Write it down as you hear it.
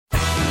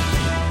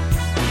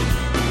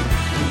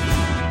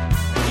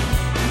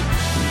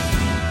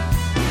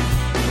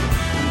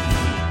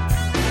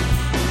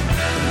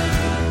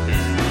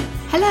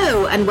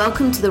Hello and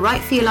welcome to the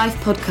Write for Your Life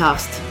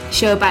podcast, a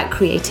show about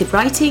creative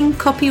writing,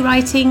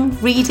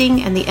 copywriting,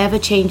 reading and the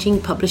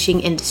ever-changing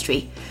publishing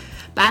industry.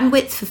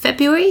 Bandwidth for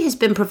February has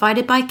been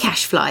provided by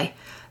Cashfly,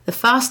 the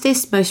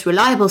fastest, most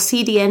reliable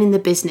CDN in the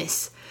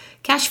business.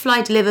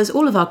 Cashfly delivers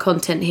all of our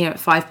content here at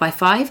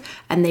 5by5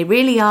 and they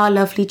really are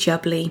lovely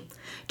jubbly.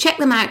 Check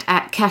them out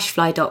at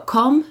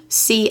cashfly.com,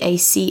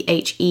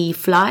 C-A-C-H-E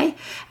fly,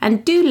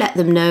 and do let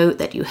them know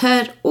that you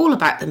heard all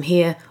about them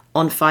here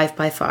on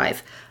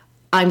 5by5.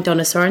 I'm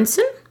Donna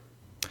Sorensen.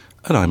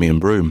 And I'm Ian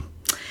Broom.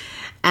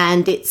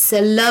 And it's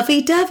a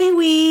lovey-dovey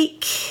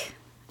week.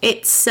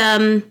 It's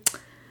my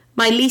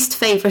least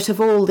favourite of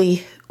all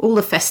the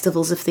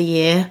festivals of the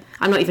year.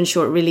 I'm not even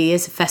sure it really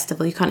is a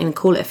festival. You can't even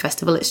call it a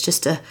festival. It's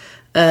just a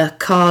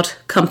card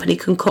company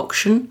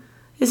concoction,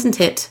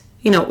 isn't it?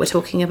 You know what we're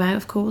talking about,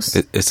 of course.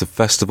 It's a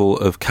festival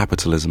of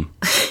capitalism.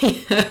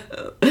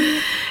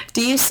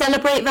 Do you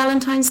celebrate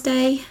Valentine's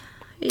Day,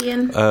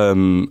 Ian?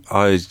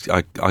 I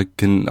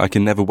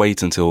can never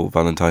wait until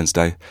Valentine's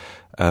Day.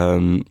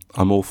 I'm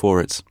all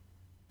for it.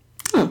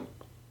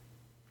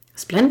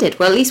 Splendid.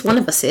 Well, at least one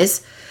of us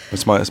is.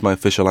 That's my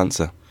official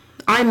answer.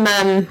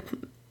 I'm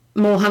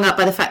more hung up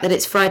by the fact that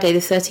it's Friday the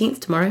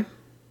 13th tomorrow.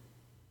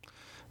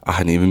 I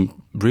hadn't even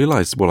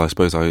realised. Well, I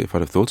suppose if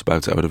I'd have thought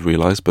about it, I would have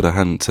realised, but I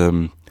hadn't.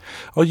 Do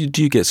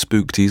you get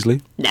spooked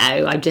easily? No,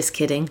 I'm just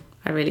kidding.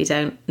 I really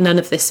don't. None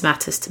of this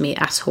matters to me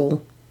at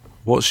all.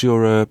 What's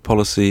your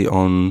policy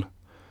on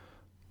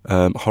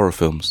horror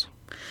films?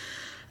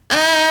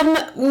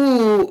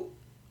 I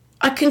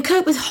can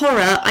cope with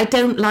horror. I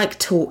don't like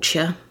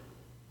torture.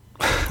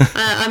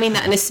 I mean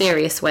that in a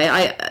serious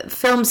way.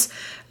 Films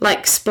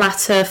like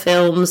splatter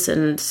films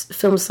and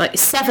films like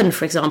Seven,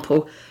 for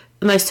example,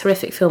 the most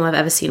horrific film I've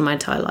ever seen in my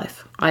entire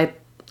life.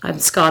 I'm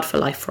scarred for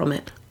life from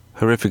it.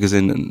 Horrific as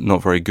in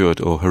not very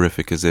good, or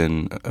horrific as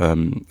in,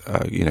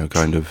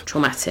 kind of...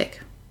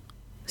 Traumatic.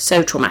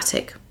 So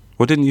traumatic.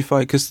 Well, didn't you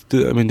find...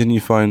 didn't you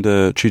find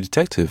True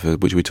Detective,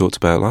 which we talked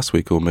about last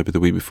week, or maybe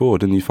the week before,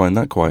 didn't you find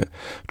that quite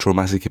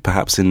traumatic,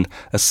 perhaps in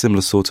a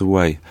similar sort of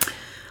way?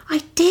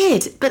 I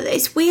did, but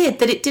it's weird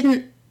that it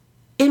didn't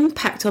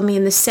impact on me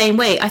in the same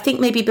way. I think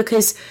maybe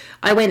because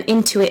I went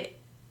into it,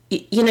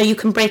 you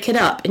can break it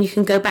up and you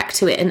can go back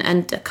to it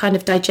and kind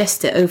of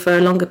digest it over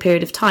a longer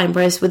period of time,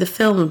 whereas with a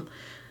film...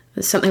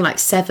 something like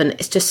Seven,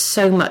 it's just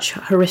so much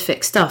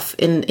horrific stuff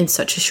in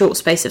such a short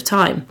space of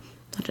time.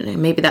 I don't know,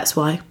 maybe that's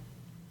why.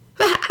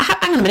 But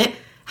hang on a minute.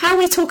 How are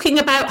we talking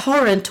about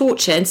horror and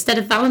torture instead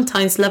of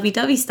Valentine's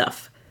lovey-dovey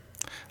stuff?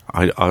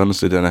 I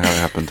honestly don't know how it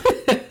happened.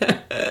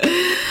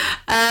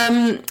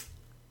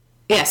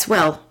 Yes,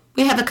 well,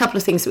 we have a couple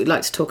of things that we'd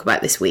like to talk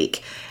about this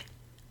week.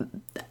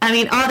 I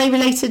mean, are they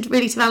related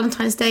really to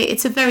Valentine's Day?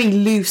 It's a very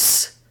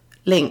loose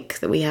link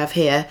that we have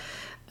here.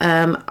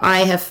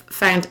 I have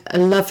found a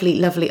lovely,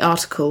 lovely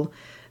article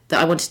that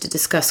I wanted to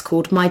discuss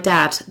called My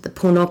Dad, the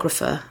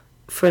Pornographer,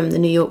 from the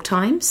New York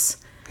Times.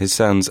 It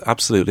sounds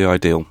absolutely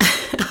ideal.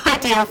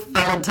 Ideal for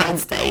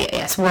Valentine's Day,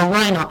 yes. Well,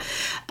 why not?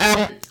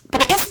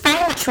 But it is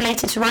very much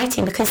related to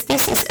writing because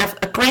this is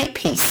a great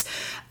piece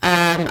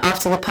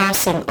after the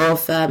passing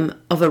of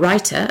a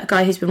writer, a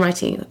guy who's been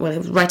writing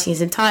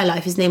his entire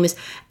life. His name was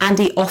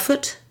Andy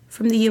Offord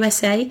from the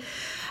USA.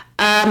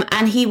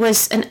 And he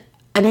was an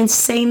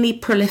insanely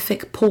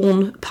prolific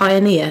porn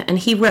pioneer, and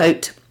he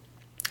wrote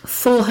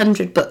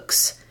 400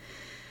 books.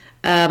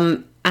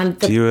 Do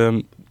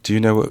you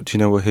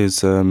know what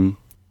his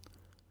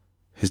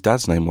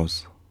dad's name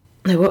was?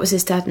 No, what was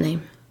his dad's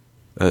name?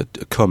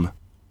 Cum.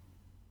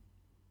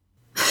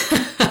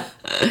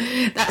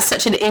 That's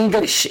such an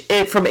English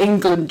from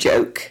England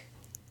joke.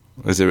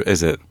 Is it?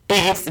 It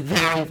is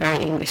very,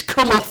 very English.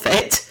 Come off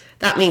it.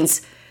 That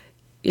means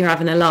you're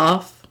having a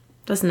laugh,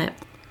 doesn't it?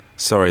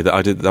 Sorry,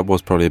 that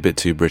was probably a bit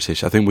too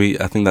British. I think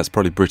that's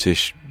probably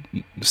British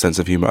sense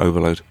of humour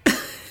overload.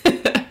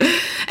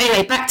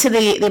 Anyway, back to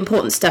the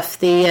important stuff,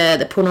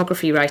 the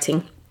pornography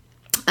writing.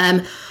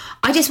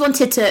 I just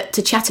wanted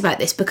to chat about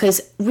this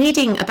because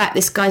reading about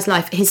this guy's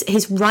life,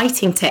 his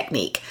writing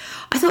technique,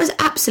 I thought was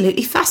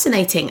absolutely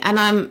fascinating. And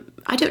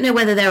I don't know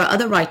whether there are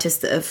other writers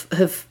that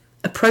have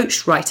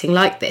approached writing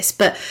like this,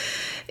 but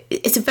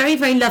it's a very,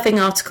 very loving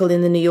article in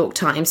the New York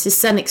Times. His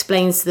son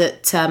explains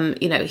that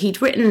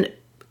he'd written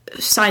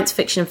science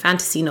fiction and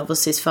fantasy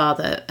novels, his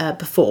father,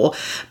 before,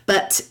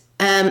 but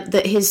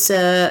that his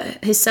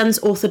son's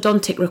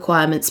orthodontic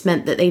requirements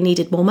meant that they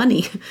needed more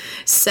money.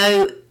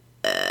 So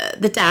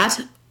the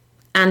dad,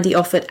 Andy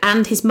Offord,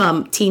 and his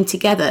mum teamed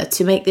together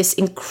to make this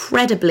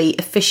incredibly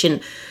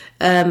efficient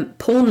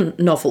porn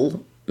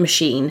novel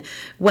machine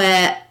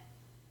where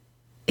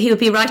he would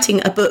be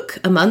writing a book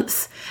a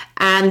month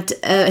and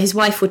his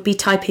wife would be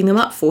typing them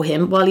up for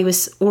him while he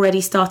was already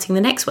starting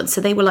the next one.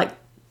 So they were like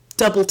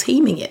double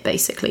teaming it,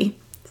 basically.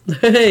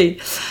 Hey.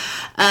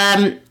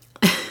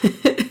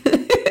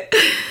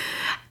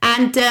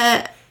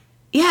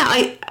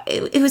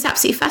 It was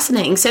absolutely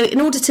fascinating. So in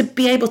order to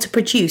be able to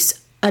produce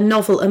a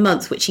novel a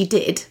month, which he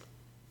did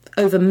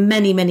over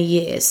many, many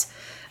years,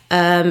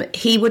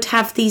 he would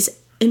have these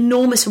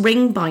enormous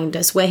ring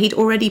binders where he'd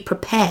already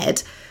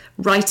prepared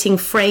writing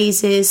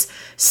phrases,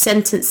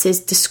 sentences,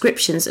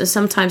 descriptions, and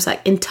sometimes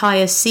like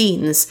entire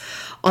scenes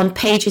on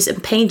pages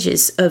and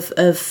pages of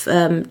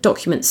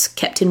documents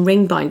kept in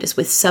ring binders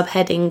with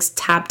subheadings,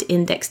 tabbed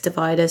index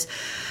dividers.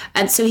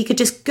 And so he could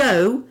just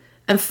go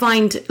and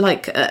find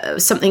like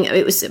something.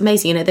 It was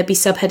amazing, you know, there'd be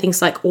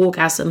subheadings like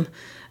orgasm.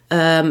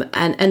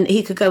 And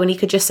he could go and he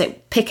could just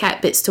say, pick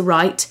out bits to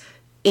write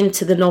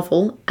into the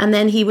novel, and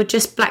then he would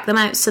just black them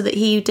out so that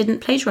he didn't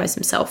plagiarise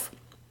himself.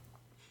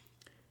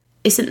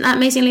 Isn't that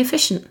amazingly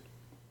efficient?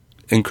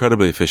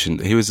 Incredibly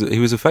efficient. He was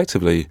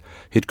effectively,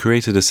 he'd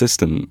created a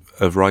system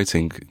of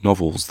writing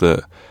novels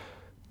that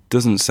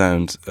doesn't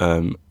sound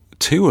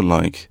too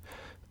unlike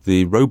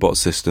the robot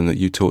system that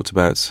you talked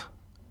about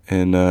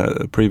in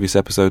a previous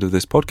episode of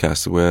this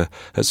podcast, where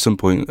at some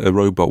point a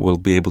robot will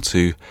be able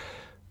to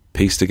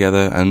piece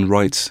together and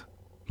write,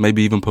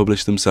 maybe even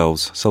publish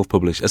themselves,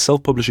 self-publish, a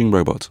self-publishing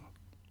robot.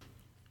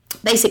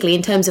 Basically,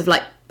 in terms of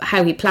like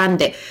how he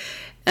planned it,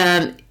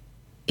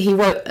 he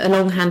wrote a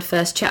longhand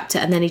first chapter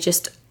and then he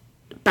just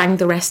banged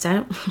the rest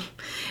out,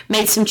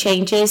 made some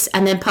changes,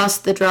 and then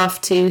passed the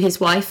draft to his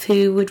wife,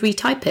 who would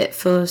retype it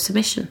for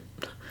submission.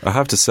 I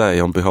have to say,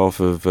 on behalf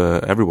of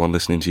everyone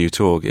listening to you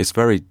talk, it's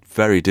very,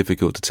 very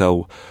difficult to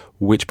tell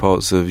which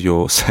parts of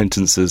your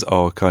sentences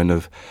are kind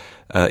of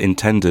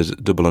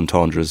intended double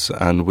entendres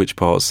and which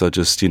parts are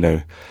just, you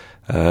know,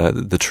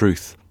 the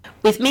truth.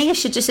 With me, you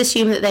should just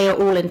assume that they are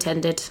all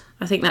intended.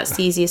 I think that's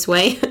the easiest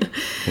way.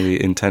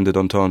 The intended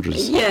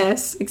entendres.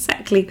 Yes,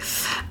 exactly.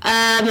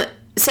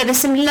 So there's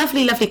some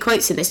lovely, lovely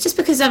quotes in this, just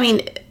because, I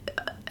mean,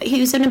 he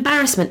was an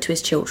embarrassment to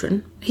his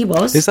children. He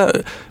was. Is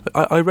that?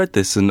 I read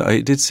this and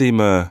it did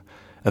seem a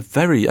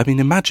very. I mean,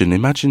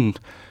 imagine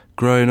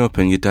growing up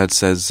and your dad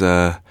says,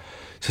 "Oh,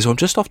 I'm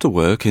just off to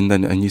work,"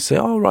 and you say,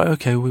 "Oh, right,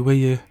 okay, where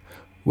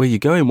you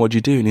going? What do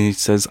you do?" And he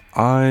says,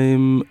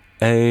 "I'm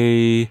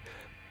a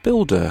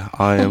builder.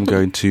 I am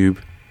going to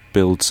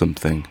build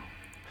something."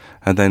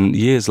 And then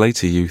years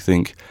later, you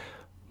think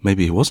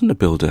maybe he wasn't a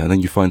builder, and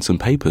then you find some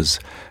papers,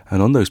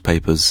 and on those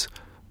papers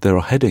there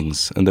are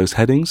headings, and those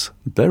headings,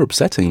 they're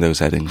upsetting, those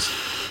headings.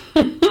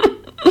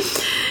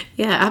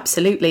 Yeah,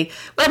 absolutely.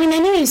 Well, I mean, I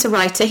knew he was a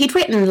writer. He'd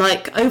written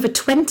like over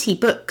 20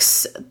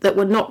 books that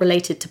were not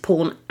related to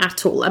porn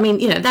at all. I mean,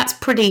 you know, that's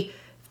pretty,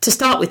 to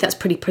start with, that's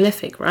pretty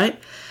prolific,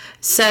 right?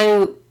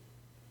 So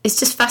it's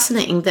just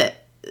fascinating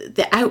that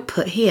the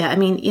output here, I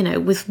mean, you know,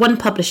 with one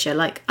publisher,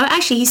 like,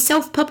 actually he's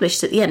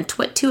self-published at the end,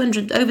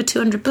 over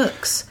 200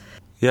 books.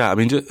 Yeah, I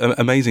mean, just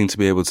amazing to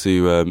be able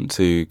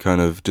to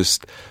kind of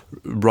just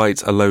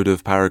write a load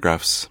of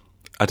paragraphs,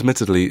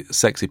 admittedly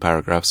sexy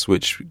paragraphs,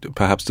 which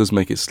perhaps does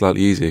make it slightly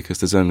easier because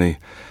there's only,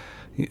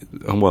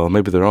 well,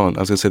 maybe there aren't.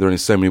 I was going to say there are only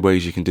so many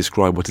ways you can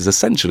describe what is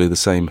essentially the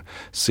same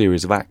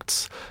series of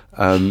acts.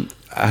 Oh,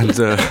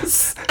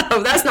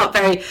 that's not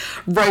very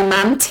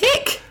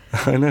romantic.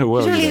 I know.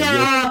 Well, surely there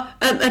are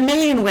a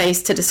million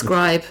ways to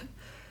describe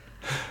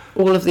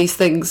all of these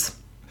things.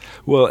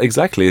 Well,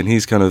 exactly, and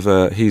he's kind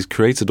of he's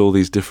created all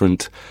these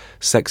different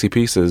sexy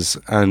pieces,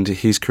 and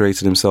he's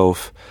created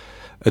himself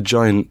a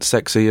giant,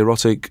 sexy,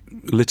 erotic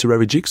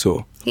literary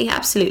jigsaw. He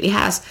absolutely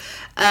has.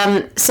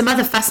 Some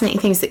other fascinating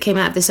things that came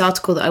out of this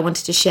article that I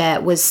wanted to share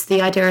was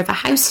the idea of a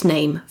house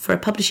name for a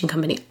publishing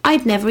company.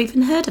 I'd never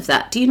even heard of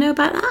that. Do you know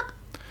about that?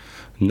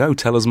 No,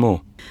 tell us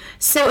more.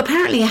 So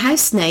apparently a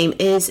house name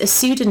is a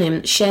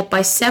pseudonym shared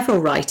by several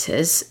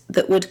writers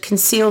that would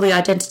conceal the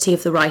identity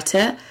of the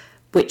writer,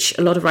 which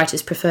a lot of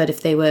writers preferred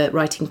if they were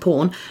writing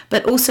porn,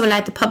 but also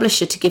allowed the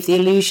publisher to give the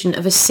illusion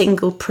of a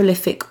single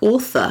prolific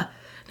author.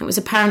 It was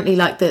apparently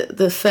like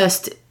the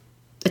first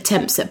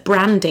attempts at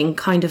branding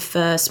kind of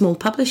small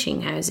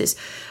publishing houses.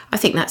 I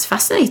think that's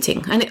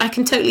fascinating. And I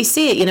can totally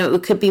see it. You know,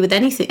 it could be with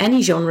anything,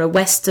 any genre,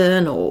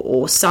 Western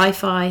or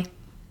sci-fi.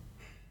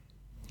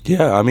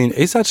 Yeah, I mean,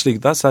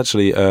 that's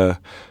actually the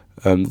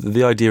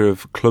idea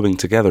of clubbing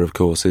together, of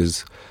course,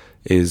 is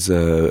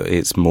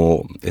it's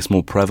more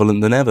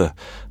prevalent than ever,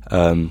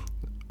 and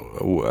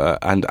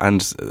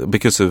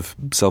because of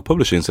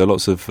self-publishing, so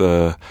lots of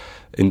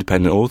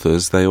independent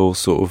authors, they all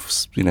sort of,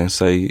 you know,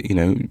 say, you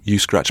know, you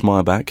scratch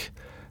my back,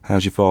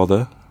 how's your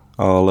father?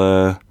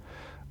 I'll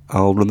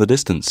run the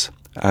distance,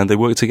 and they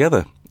work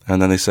together. And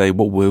then they say,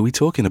 what were we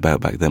talking about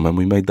back then when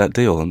we made that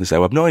deal? And they say,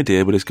 well, I have no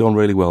idea, but it's gone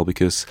really well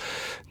because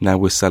now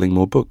we're selling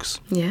more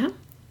books. Yeah,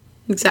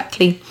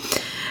 exactly.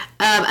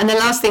 And the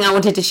last thing I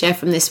wanted to share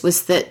from this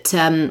was that,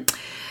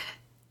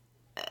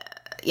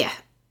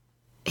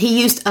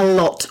 he used a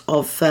lot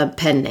of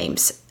pen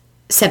names,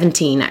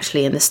 17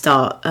 actually in the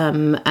start,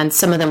 and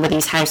some of them were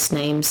these house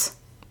names.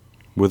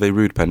 Were they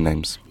rude pen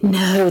names?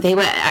 No, they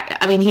were,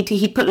 I mean,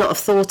 he'd put a lot of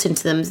thought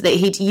into them. That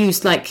he'd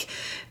used, like,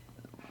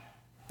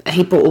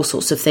 he brought all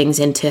sorts of things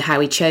into how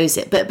he chose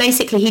it. But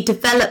basically he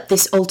developed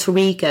this alter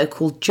ego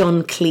called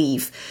John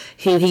Cleave,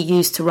 who he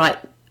used to write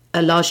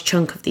a large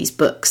chunk of these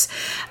books.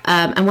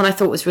 And what I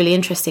thought was really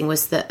interesting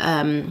was that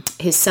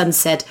his son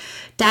said,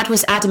 Dad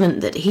was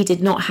adamant that he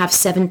did not have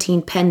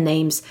 17 pen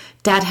names.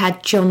 Dad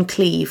had John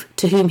Cleeve,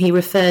 to whom he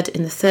referred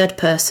in the third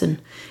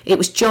person. It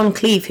was John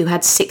Cleeve who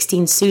had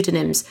 16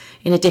 pseudonyms,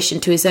 in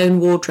addition to his own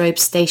wardrobe,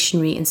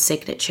 stationery and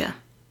signature.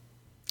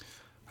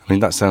 I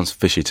mean, that sounds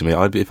fishy to me.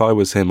 If I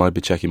was him, I'd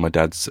be checking my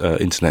dad's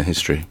internet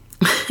history.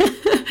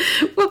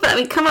 Well, but I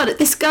mean, come on,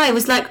 this guy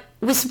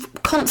was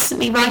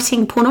constantly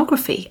writing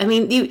pornography. I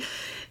mean,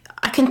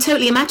 I can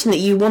totally imagine that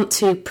you want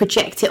to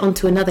project it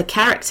onto another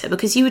character,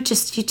 because you'd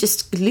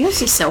just lose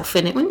yourself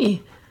in it, wouldn't you?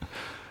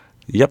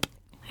 Yep.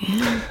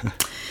 Yeah.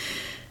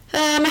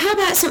 How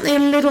about something a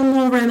little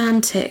more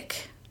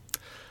romantic?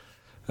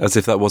 As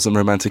if that wasn't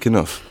romantic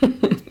enough.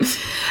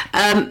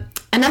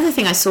 Another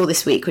thing I saw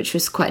this week, which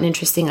was quite an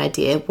interesting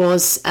idea,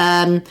 was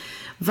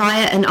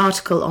via an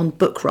article on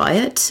Book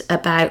Riot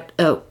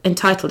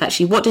entitled,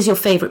 actually, "What Does Your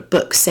Favourite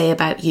Book Say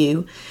About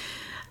You?"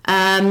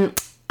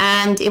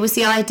 And it was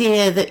the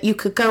idea that you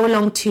could go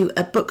along to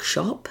a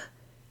bookshop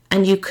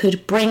and you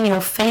could bring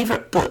your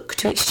favourite book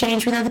to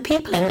exchange with other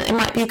people, and it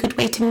might be a good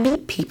way to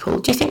meet people.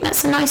 Do you think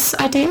that's a nice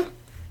idea?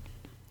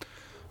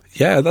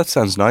 Yeah, that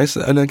sounds nice.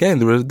 And again,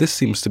 this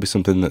seems to be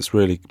something that's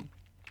really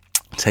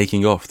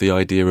taking off, the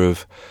idea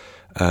of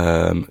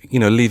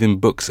leaving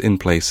books in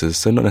places,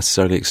 so not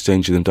necessarily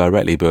exchanging them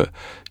directly, but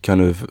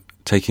kind of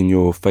taking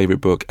your favourite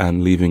book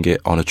and leaving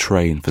it on a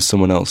train for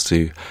someone else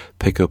to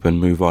pick up and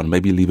move on.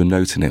 Maybe leave a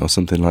note in it or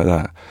something like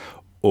that.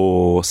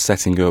 Or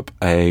setting up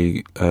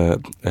a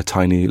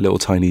tiny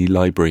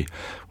library,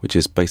 which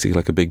is basically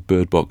like a big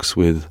bird box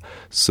with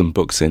some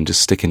books in,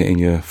 just sticking it in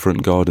your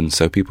front garden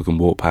so people can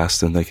walk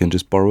past and they can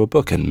just borrow a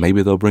book, and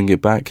maybe they'll bring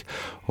it back,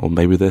 or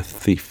maybe they're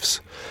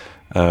thieves.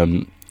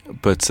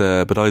 But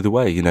either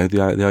way,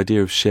 the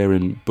idea of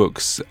sharing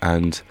books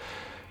and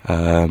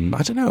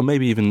I don't know,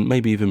 maybe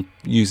even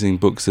using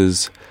books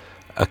as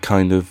a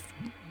kind of,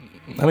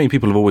 I mean,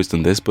 people have always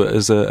done this, but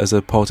as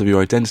a part of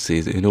your identity,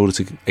 in order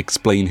to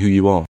explain who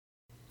you are.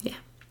 Yeah,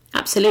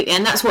 absolutely.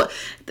 And that's what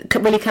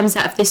really comes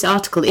out of this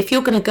article. If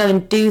you're going to go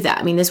and do that,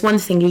 I mean, there's one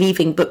thing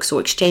leaving books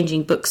or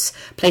exchanging books,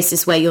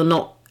 places where you're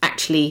not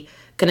actually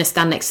going to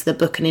stand next to the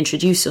book and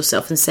introduce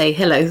yourself and say,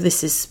 hello,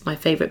 this is my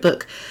favourite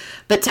book.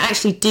 But to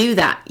actually do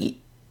that,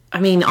 I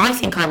mean, I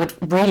think I would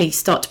really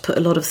start to put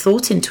a lot of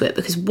thought into it,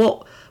 because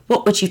what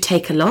would you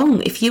take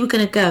along? If you were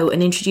going to go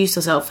and introduce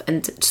yourself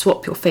and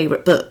swap your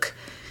favourite book,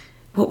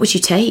 what would you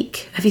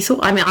take? Have you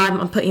thought? I mean,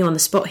 I'm putting you on the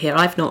spot here.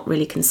 I've not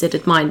really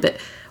considered mine, but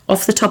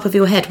off the top of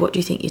your head, what do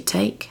you think you'd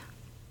take?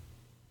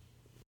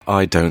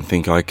 I don't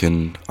think I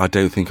can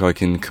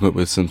come up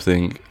with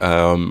something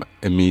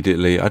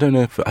immediately. I don't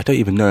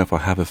even know if I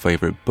have a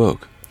favourite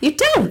book. You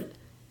don't?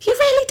 You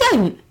really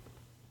don't?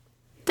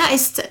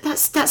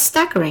 That's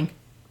staggering.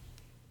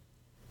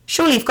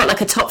 Surely you've got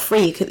like a top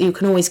 3 you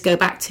can always go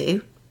back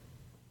to.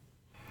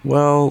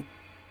 Well,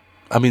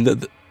 I mean,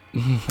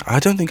 I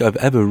don't think I've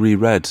ever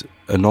reread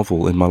a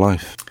novel in my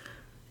life.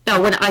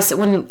 No, when I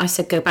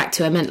said go back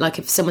to, I meant like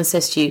if someone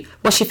says to you,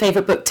 what's your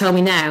favourite book, tell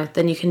me now,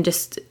 then you can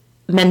just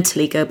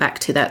mentally go back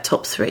to that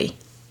top 3.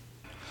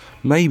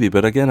 Maybe,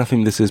 but again, I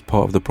think this is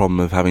part of the problem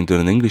of having done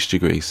an English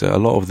degree. So a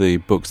lot of the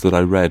books that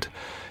I read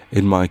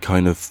in my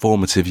kind of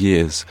formative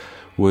years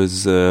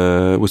was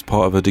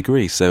part of a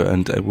degree. So,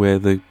 and where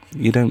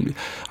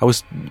I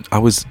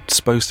was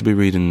supposed to be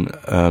reading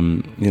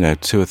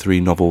 2 or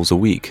 3 novels a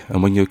week,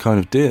 and when you're kind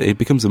of it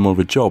becomes more of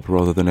a job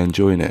rather than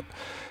enjoying it.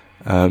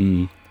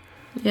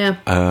 Yeah.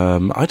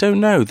 I don't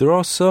know. There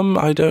are some.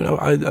 I don't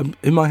know.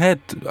 In my head,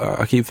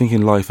 I keep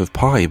thinking Life of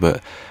Pi,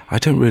 but I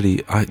don't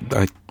really.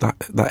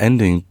 That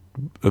ending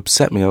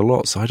upset me a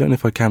lot, so I don't know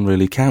if I can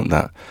really count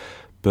that.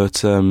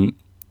 But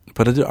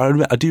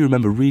I do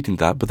remember reading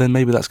that. But then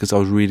maybe that's because I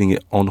was reading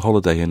it on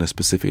holiday in a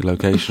specific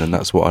location, and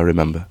that's what I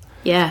remember.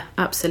 Yeah,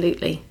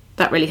 absolutely.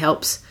 That really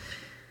helps.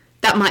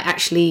 That might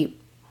actually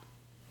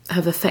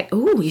have effect.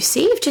 Oh, you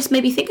see, you've just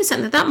made me think of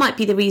something. That might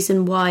be the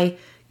reason why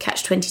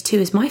Catch-22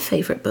 is my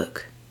favourite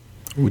book.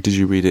 Did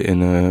you read it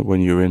when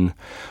you were in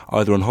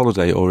either on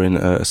holiday or in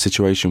a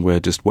situation where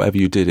just whatever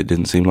you did, it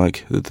didn't seem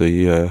like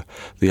the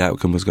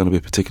outcome was going to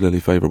be particularly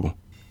favourable?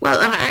 Well,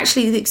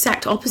 actually, the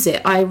exact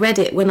opposite. I read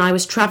it when I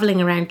was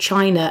travelling around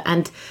China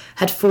and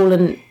had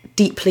fallen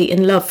deeply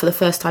in love for the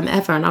first time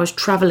ever, and I was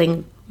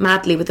travelling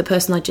madly with the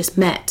person I just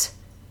met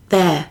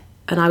there,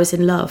 and I was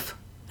in love,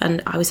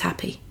 and I was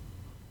happy.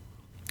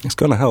 It's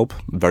going to help.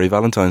 Very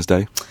Valentine's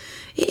Day.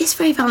 It is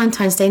very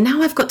Valentine's Day.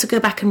 Now I've got to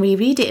go back and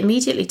reread it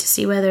immediately to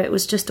see whether it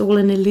was just all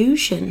an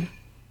illusion.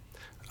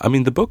 I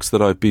mean, the books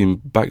that I've been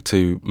back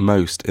to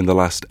most in the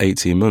last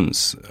 18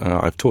 months,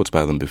 I've talked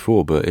about them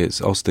before, but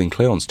it's Austin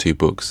Kleon's 2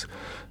 books.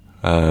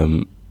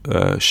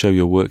 Show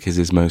Your Work is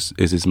his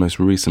most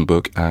recent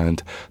book,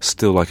 and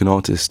Still Like an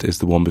Artist is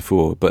the one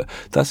before. But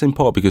that's in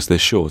part because they're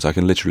short. I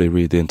can literally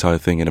read the entire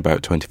thing in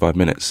about 25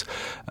 minutes.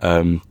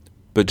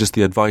 But just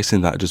the advice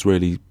in that just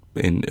really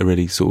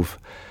sort of,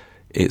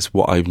 it's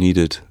what I've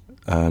needed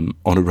on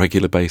a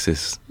regular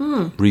basis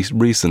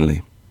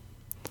recently.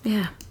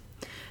 Yeah.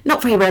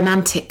 Not very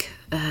romantic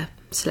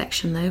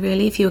selection, though,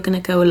 really, if you were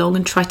going to go along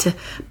and try to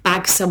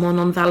bag someone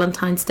on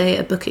Valentine's Day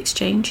at a book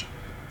exchange.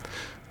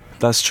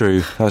 That's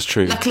true.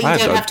 Luckily, you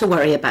don't have to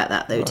worry about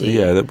that, though, do you?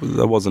 Yeah,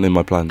 that wasn't in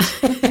my plans.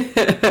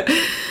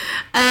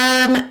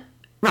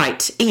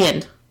 Right,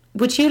 Ian,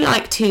 would you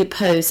like to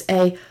pose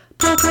a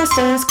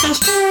podcaster's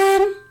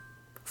question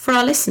for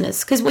our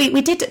listeners? Because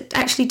we did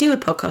actually do a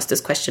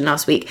podcaster's question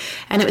last week,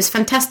 and it was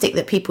fantastic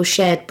that people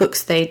shared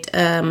books they'd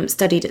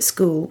studied at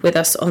school with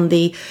us on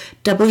the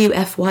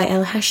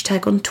WFYL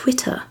hashtag on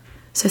Twitter.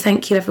 So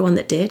thank you, everyone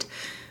that did.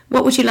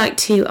 What would you like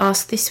to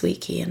ask this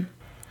week, Ian?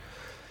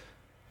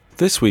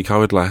 This week, I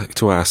would like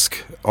to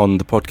ask on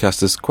the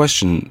podcaster's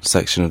question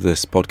section of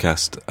this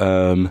podcast.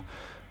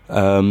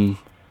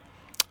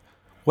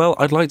 Well,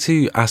 I'd like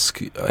to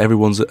ask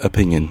everyone's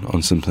opinion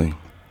on something.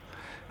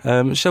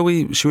 Should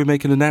we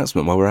make an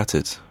announcement while we're at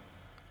it?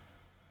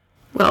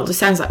 Well, it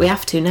sounds like we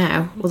have to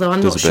now. Although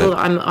I'm not sure that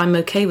I'm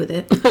okay with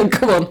it.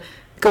 Go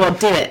on,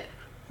 do it.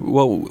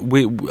 Well,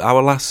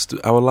 our last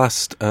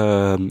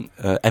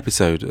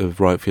episode of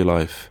Right for Your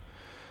Life,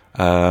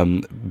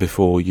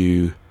 before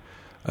you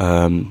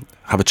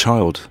have a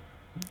child,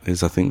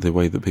 is I think the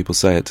way that people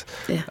say it,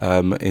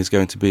 is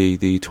going to be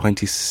the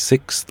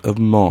 26th of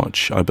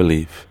March, I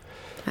believe.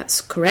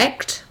 That's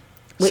correct,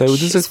 which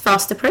is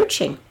fast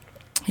approaching.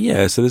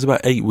 Yeah, so there's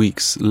about 8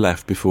 weeks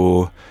left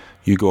before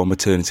you go on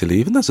maternity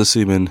leave, and that's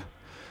assuming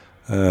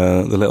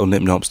the little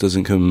nip-nops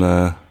doesn't come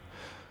a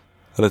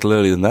little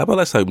earlier than that, but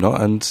let's hope not,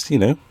 and,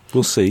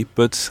 we'll see.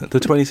 But the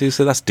 26th,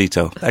 so that's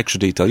detail, extra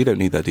detail. You don't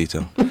need that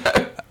detail.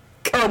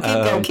 Come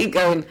on, keep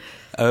going.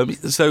 We're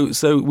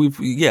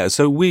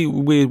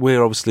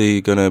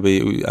obviously going to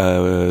be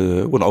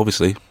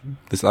obviously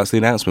that's the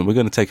announcement. We're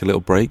going to take a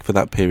little break for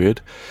that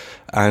period,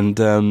 and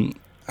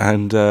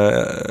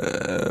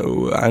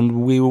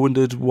we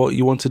wondered what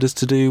you wanted us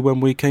to do when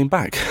we came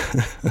back.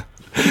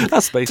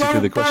 That's basically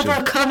the question.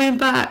 Bother coming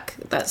back.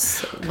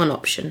 That's one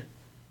option,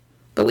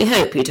 but we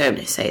hope you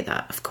don't say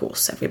that. Of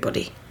course,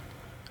 everybody.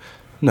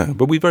 No,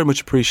 but we very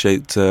much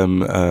appreciate,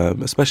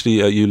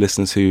 especially you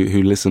listeners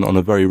who listen on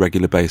a very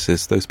regular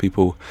basis, those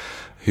people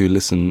who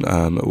listen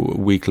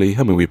weekly.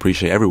 I mean, we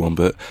appreciate everyone,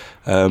 but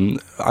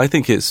I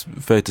think it's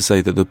fair to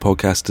say that the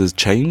podcast has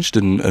changed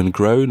and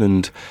grown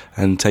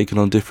and taken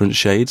on different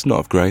shades, not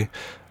of grey,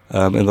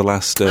 in the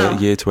last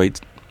year to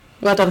 8...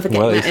 Well done for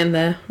getting that in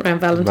there around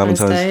Valentine's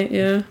Day,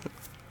 yeah.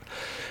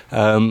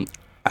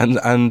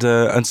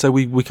 And so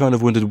we kind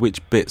of wondered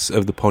which bits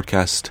of the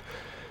podcast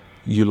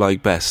you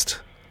like best.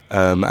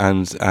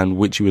 And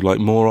which you would like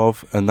more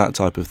of, and that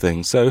type of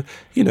thing. So,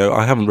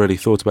 I haven't really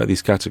thought about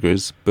these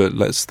categories, but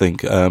let's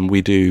think.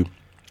 We do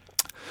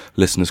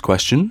listeners'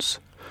 questions.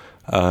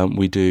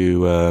 We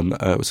do,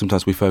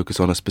 sometimes we focus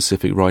on a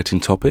specific writing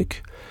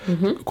topic.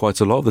 Mm-hmm.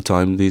 Quite a lot of the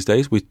time these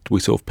days, we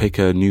sort of pick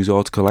a news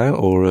article out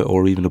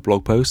or even a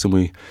blog post, and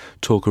we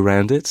talk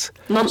around it.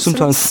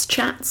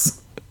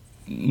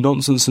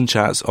 Nonsense and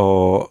chats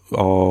are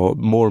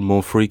more and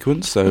more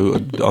frequent, so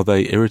are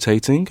they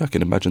irritating? I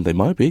can imagine they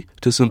might be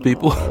to some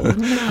people.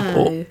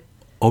 No.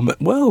 Maybe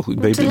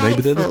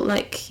they're not.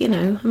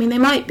 They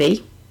might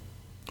be.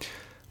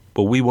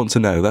 But we want to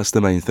know, that's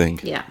the main thing.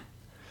 Yeah.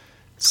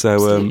 So,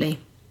 absolutely.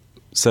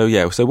 So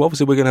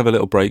obviously we're going to have a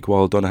little break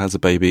while Donna has a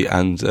baby,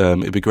 and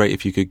it'd be great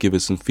if you could give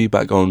us some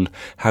feedback on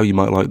how you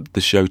might like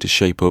the show to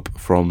shape up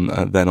from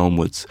then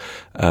onwards.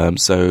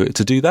 So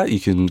to do that, you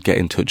can get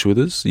in touch with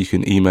us. You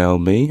can email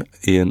me,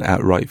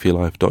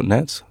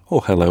 ian@rightforyourlife.net,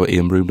 or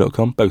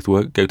hello@ianbroom.com. Both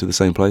work, go to the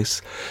same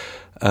place.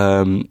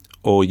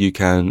 Or you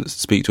can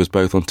speak to us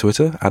both on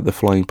Twitter,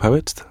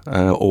 @theflyingpoet,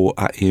 or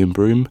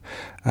 @ianbroom.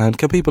 And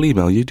can people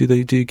email you? Do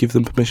you give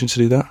them permission to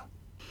do that?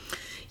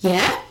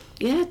 Yeah,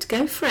 to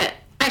go for it.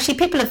 Actually,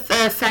 people have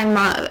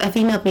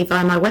emailed me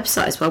via my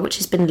website as well, which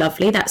has been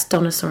lovely. That's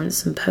Donna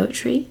Sorensen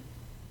Poetry.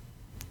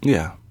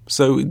 Yeah.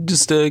 So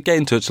just get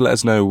in touch, let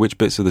us know which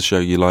bits of the show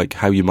you like,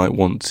 how you might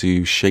want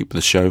to shape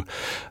the show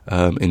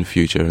in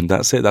future. And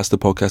that's it. That's the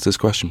podcaster's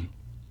question.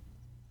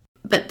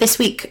 But this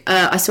week,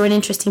 I saw an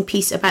interesting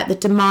piece about the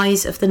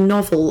demise of the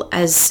novel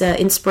as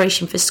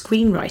inspiration for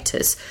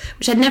screenwriters,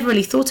 which I'd never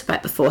really thought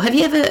about before. Have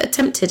you ever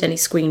attempted any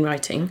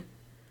screenwriting?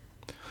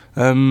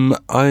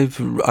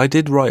 I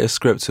did write a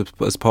script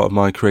as part of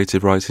my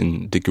creative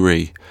writing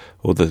degree,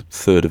 or the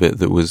third of it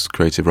that was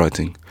creative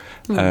writing.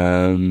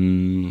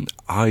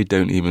 I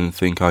don't even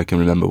think I can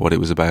remember what it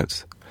was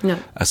about. No.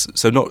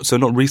 So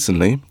not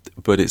recently,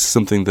 but it's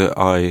something that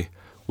I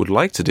would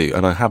like to do,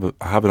 and I have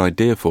an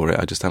idea for it.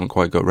 I just haven't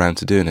quite got around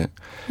to doing it.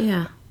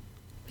 Yeah,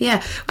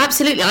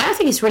 absolutely. I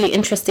think it's a really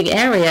interesting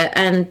area,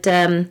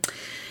 and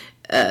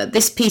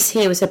this piece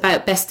here was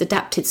about Best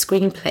Adapted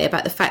Screenplay,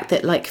 about the fact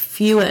that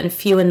fewer and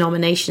fewer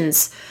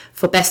nominations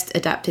for Best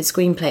Adapted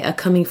Screenplay are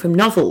coming from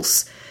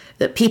novels.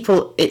 That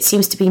people, it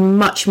seems to be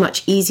much,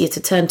 much easier to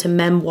turn to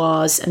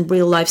memoirs and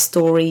real life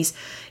stories,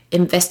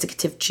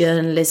 investigative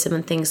journalism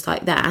and things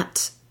like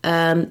that,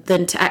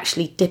 than to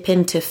actually dip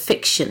into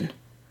fiction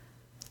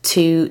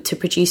to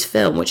produce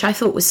film, which I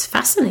thought was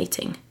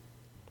fascinating.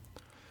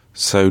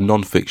 So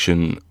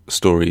non-fiction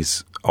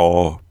stories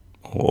or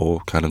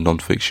kind of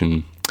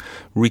non-fiction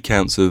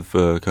recounts of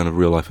kind of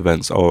real life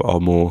events are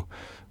more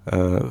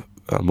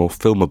more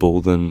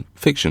filmable than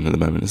fiction at the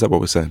moment. Is that what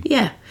we're saying?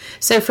 Yeah.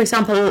 So, for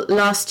example,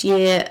 last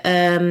year,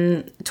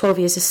 12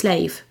 Years a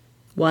Slave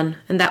won,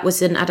 and that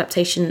was an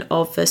adaptation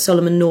of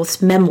Solomon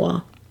North's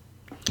memoir.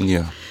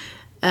 Yeah.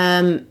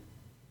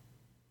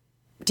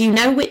 Do you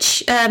know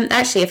which...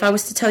 actually, if I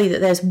was to tell you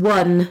that there's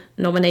one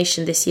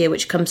nomination this year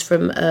which comes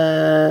from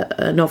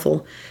a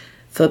novel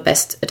for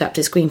Best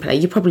Adapted Screenplay,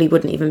 you probably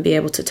wouldn't even be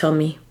able to tell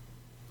me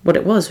what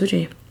it was, would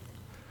you?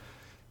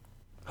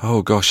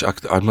 Oh, gosh,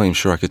 I'm not even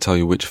sure I could tell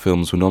you which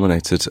films were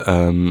nominated,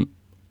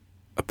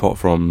 apart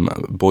from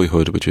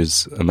Boyhood, which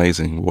is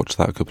amazing. Watched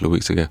that a couple of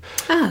weeks ago.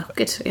 Oh,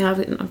 good. Yeah,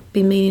 I've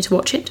been meaning to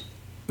watch it.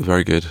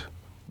 Very good.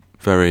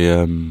 Very,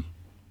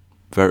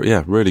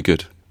 really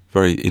good.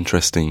 Very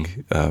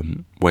interesting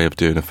way of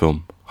doing a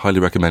film. Highly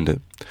recommend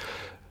it.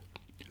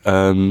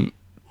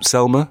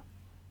 Selma?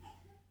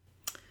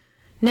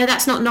 No,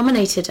 that's not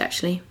nominated,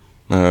 actually.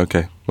 Oh,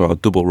 okay. Well,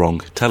 double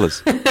wrong. Tell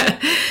us.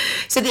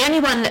 So the only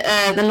one,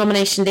 the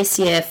nomination this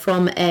year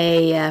from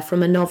a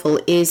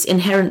novel is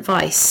Inherent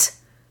Vice,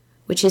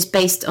 which is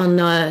based on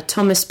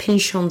Thomas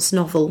Pynchon's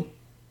novel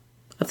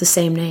of the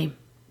same name.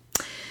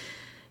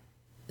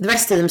 The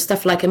rest of them,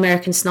 stuff like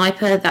American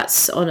Sniper,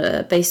 that's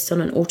based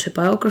on an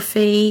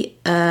autobiography.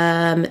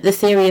 The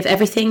Theory of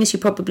Everything, as you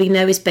probably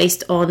know, is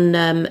based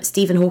on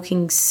Stephen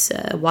Hawking's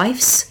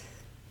wife's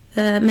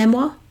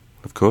memoir.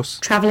 Of course.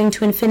 Travelling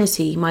to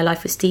Infinity, My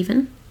Life with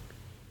Stephen.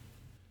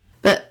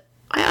 But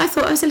I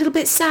thought I was a little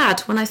bit sad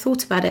when I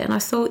thought about it, and I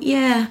thought,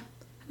 yeah, I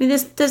mean,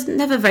 there's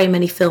never very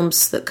many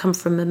films that come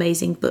from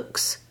amazing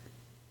books.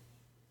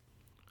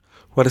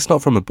 Well, it's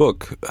not from a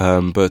book,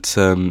 but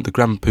the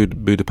Grand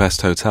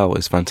Budapest Hotel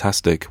is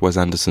fantastic. Wes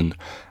Anderson,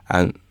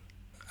 and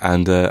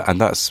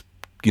that's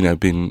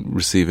been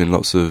receiving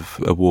lots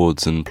of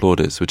awards and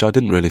plaudits, which I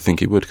didn't really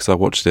think it would, because I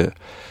watched it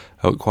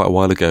quite a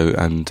while ago,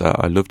 and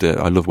I loved it.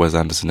 I love Wes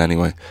Anderson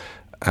anyway,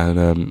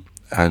 and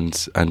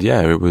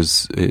yeah,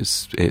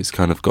 it's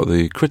kind of got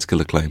the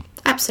critical acclaim.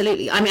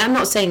 Absolutely. I mean, I'm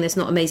not saying there's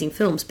not amazing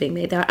films being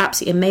made. There are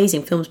absolutely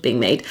amazing films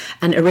being made,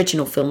 and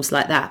original films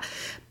like that.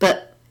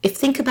 But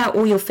think about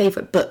all your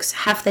favourite books.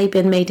 Have they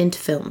been made into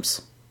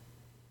films?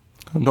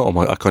 Not on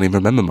I can't even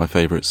remember my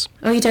favourites.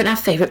 Oh, you don't have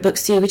favourite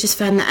books, do you? We just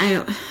found that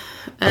out.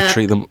 I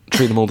treat them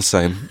all the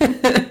same.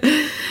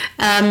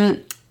 I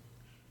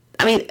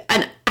mean,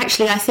 and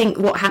actually, I think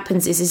what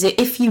happens is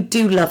if you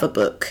do love a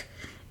book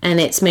and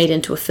it's made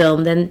into a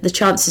film, then the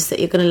chances that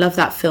you're going to love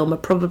that film are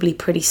probably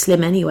pretty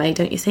slim anyway,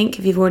 don't you think,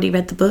 if you've already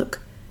read the book?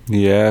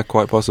 Yeah,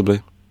 quite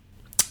possibly.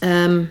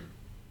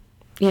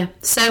 Yeah,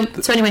 so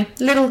anyway,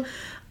 little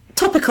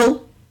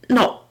topical,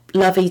 not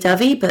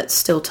lovey-dovey, but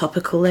still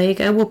topical. There you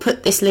go. We'll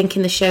put this link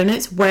in the show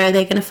notes. Where are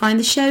they going to find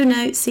the show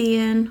notes,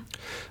 Ian?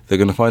 They're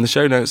going to find the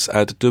show notes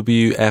at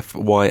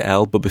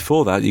WFYL, but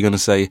before that, you're going to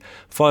say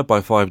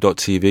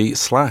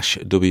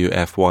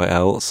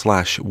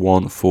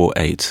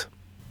 5x5.tv/WFYL/148.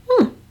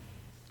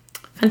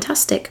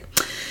 Fantastic.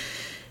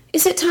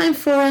 Is it time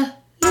for a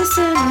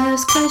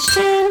listener's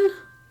question?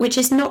 Which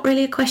is not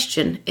really a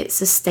question,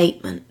 it's a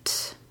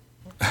statement.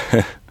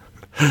 It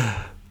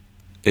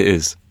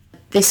is.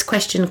 This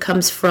question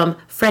comes from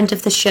friend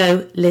of the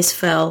show, Liz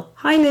Fell.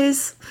 Hi,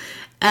 Liz.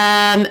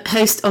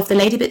 Host of the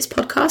Lady Bits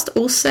podcast,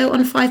 also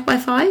on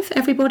 5x5,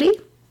 everybody.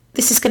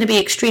 This is going to be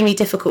extremely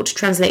difficult to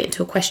translate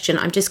into a question.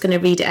 I'm just going to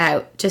read it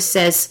out. It just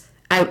says,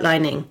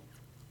 outlining,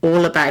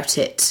 all about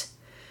it.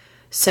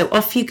 So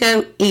off you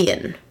go,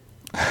 Ian.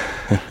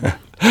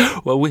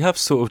 Well, we have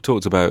sort of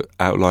talked about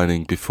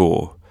outlining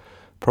before,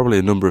 probably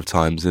a number of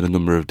times in a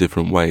number of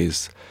different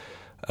ways.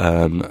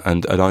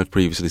 And I've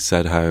previously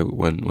said how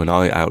when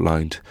I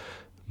outlined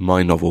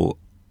my novel,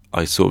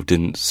 I sort of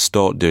didn't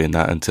start doing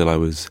that until I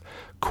was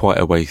quite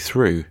a way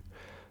through.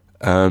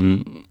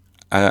 And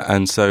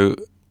so,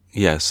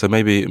 yeah, so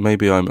maybe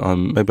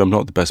I'm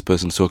not the best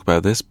person to talk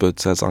about this,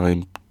 but as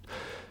I'm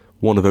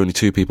one of only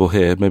two people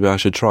here, maybe I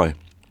should try.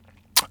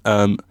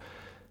 I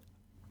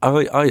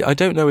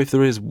don't know if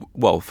there is...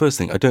 Well, first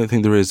thing, I don't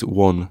think there is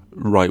one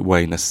right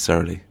way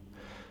necessarily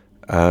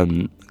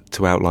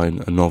to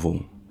outline a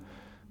novel.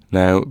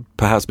 Now,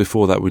 perhaps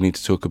before that we need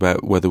to talk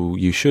about whether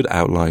you should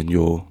outline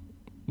your...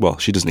 Well,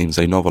 she doesn't even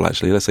say novel,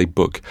 actually. Let's say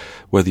book.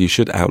 Whether you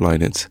should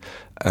outline it.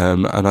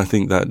 And I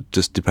think that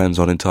just depends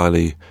on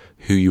entirely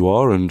who you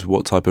are and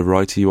what type of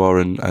writer you are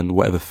and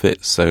whatever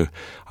fits. So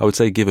I would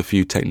say give a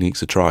few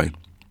techniques a try.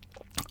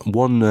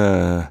 One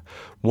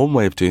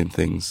way of doing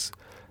things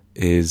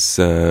is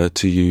to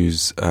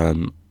use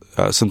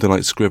something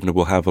like Scrivener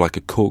will have like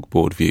a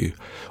corkboard view,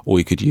 or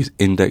you could use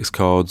index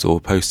cards or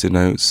post-it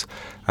notes,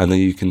 and then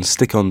you can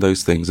stick on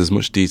those things as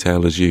much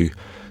detail as you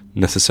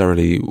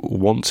necessarily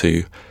want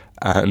to,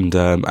 and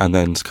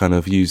then kind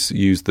of use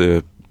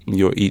your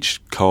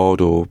each card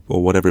or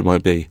whatever it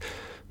might be,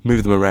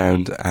 move them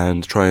around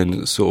and try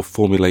and sort of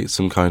formulate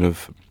some kind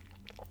of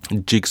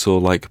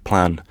jigsaw-like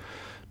plan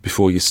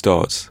before you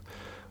start.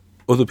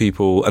 Other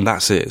people, and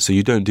that's it. So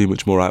you don't do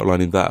much more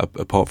outlining that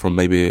apart from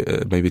maybe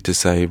to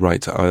say,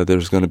 right,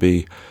 there's going to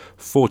be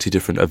 40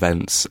 different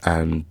events,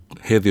 and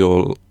here they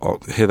all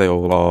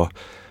are.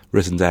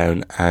 written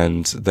down,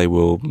 and they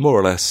will more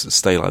or less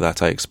stay like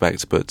that, I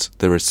expect, but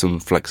there is some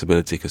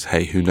flexibility because,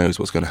 hey, who knows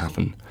what's going to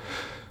happen.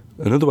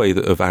 Another way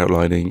of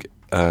outlining,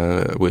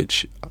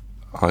 which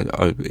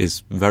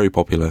is very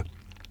popular,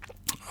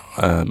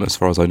 as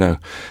far as I know,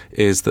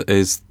 is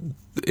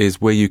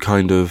where you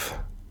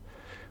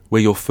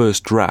where your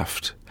first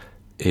draft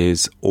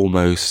is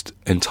almost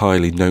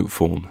entirely note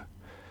form.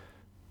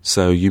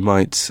 So you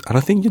might, and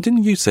I think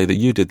didn't you say that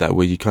you did that,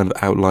 where you kind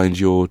of outlined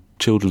your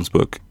children's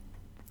book?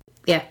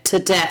 Yeah, to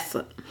death.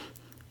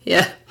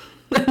 Yeah.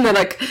 And then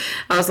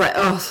I was like,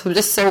 oh, I'm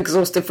just so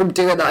exhausted from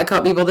doing that. I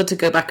can't be bothered to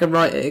go back and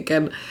write it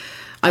again.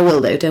 I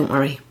will though, don't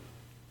worry.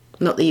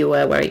 Not that you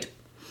were worried.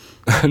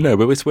 No,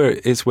 but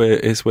it's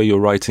where your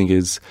writing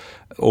is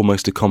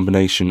almost a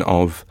combination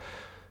of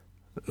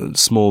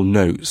small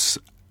notes,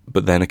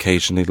 but then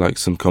occasionally like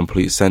some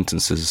complete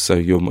sentences. So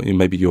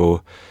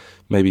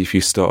maybe if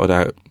you started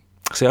out.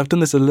 See, I've done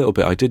this a little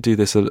bit. I did do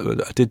this a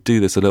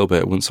little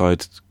bit once I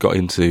got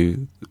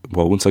to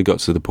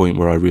the point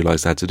where I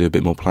realised I had to do a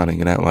bit more planning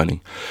and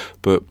outlining.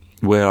 But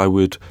where I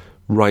would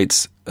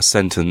write a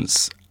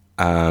sentence,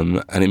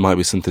 and it might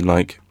be something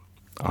like,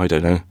 I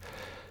don't know,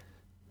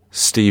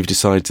 Steve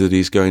decides that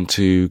he's going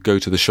to go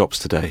to the shops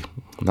today.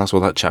 And that's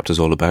what that chapter's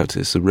all about.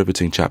 It's a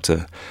riveting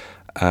chapter.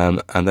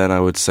 And then I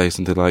would say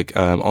something like,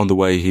 on the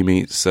way he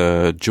meets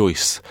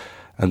Joyce.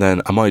 And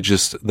then I might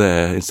just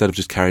there, instead of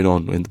just carrying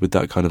on with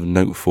that kind of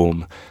note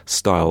form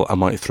style, I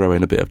might throw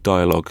in a bit of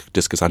dialogue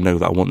just because I know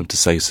that I want them to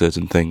say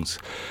certain things.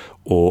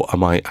 Or I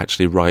might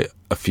actually write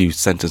a few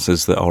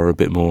sentences that are a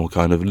bit more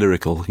kind of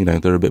lyrical,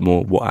 they're a bit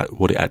more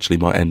what it actually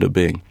might end up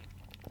being.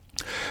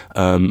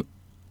 And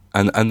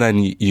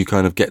then you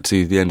kind of get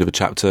to the end of a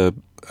chapter,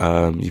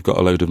 you've got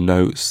a load of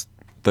notes.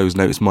 Those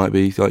notes might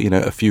be like,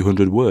 a few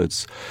hundred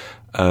words.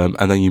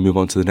 And then you move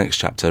on to the next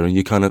chapter and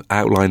you're kind of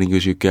outlining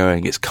as you're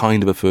going. It's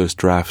kind of a first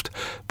draft,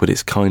 but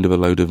it's kind of a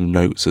load of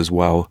notes as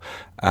well.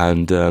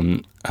 And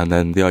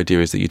then the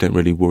idea is that you don't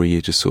really worry,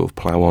 you just sort of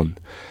plough on.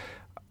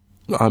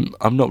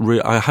 I'm not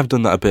really, I have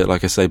done that a bit,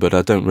 like I say, but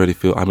I don't really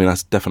feel, I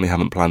definitely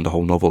haven't planned a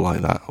whole novel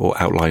like that or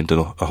outlined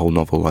a whole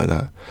novel like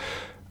that.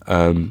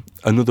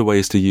 Another way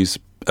is to use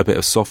a bit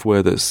of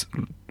software that's,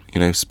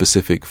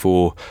 specific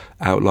for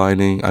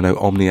outlining. I know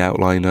Omni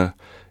Outliner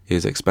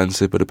is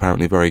expensive, but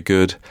apparently very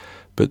good.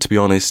 But to be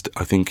honest,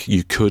 I think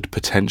you could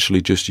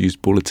potentially just use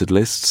bulleted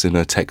lists in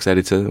a text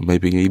editor,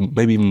 maybe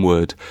even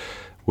Word,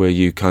 where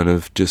you kind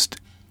of just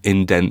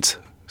indent.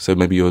 So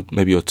maybe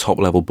your top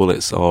level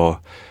bullets are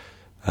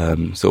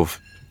sort of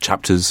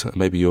chapters.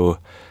 Maybe your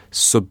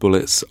sub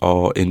bullets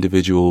are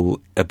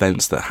individual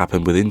events that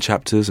happen within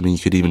chapters. You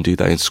could even do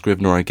that in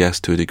Scrivener, I guess,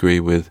 to a degree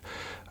with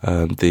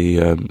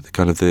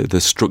the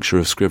structure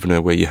of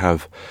Scrivener, where you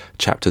have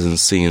chapters and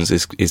scenes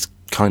is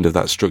kind of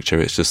that structure.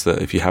 It's just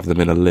that if you have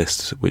them in a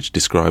list which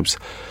describes,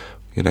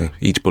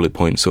 each bullet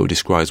point sort of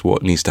describes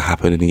what needs to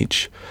happen in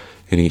each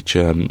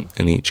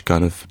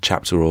kind of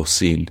chapter or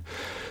scene.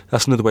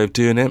 That's another way of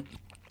doing it.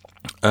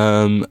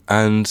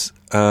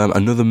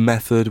 Another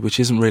method, which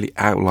isn't really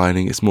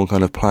outlining, it's more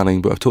kind of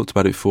planning, but I've talked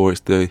about it before.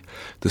 It's the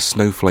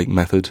snowflake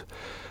method,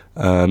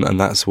 and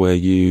that's where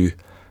you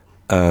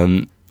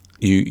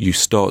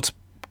start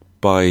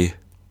by.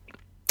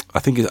 I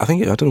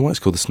don't know why it's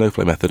called the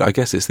snowflake method. I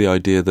guess it's the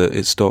idea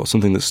that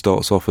something that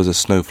starts off as a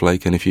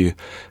snowflake, and if you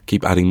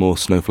keep adding more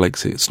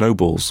snowflakes, it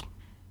snowballs,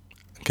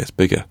 it gets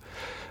bigger.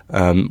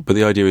 But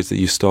the idea is that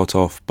you start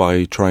off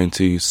by trying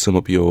to sum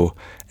up your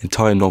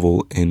entire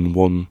novel in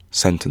one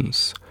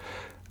sentence.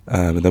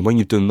 And then when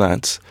you've done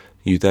that,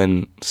 you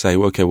then say,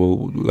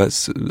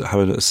 let's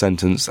have a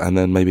sentence and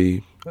then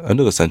maybe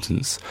another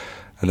sentence.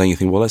 And then you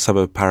think, let's have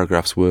a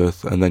paragraph's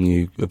worth. And then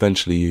I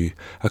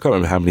can't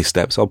remember how many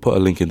steps. I'll put a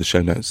link in the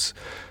show notes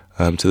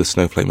to the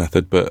snowflake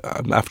method. But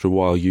after a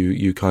while,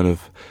 you're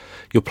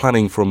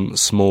planning from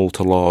small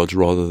to large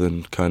rather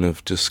than kind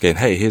of just going,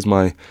 hey, here's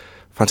my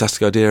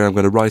fantastic idea. I'm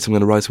going to write.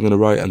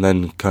 And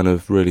then kind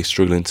of really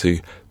struggling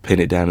to pin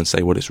it down and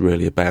say what it's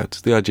really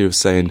about. The idea of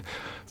saying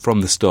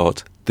from the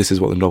start, this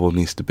is what the novel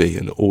needs to be,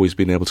 and always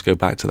being able to go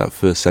back to that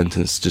first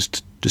sentence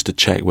just to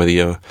check whether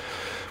you're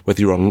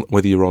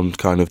on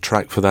kind of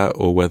track for that,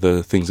 or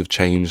whether things have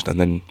changed. And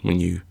then when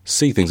you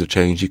see things have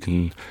changed, you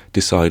can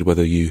decide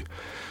whether you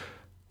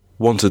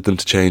wanted them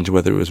to change,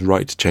 whether it was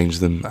right to change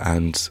them,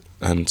 and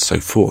so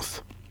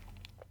forth.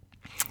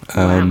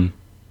 Wow.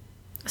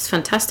 That's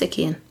fantastic,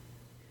 Ian.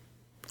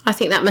 I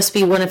think that must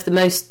be one of the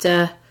most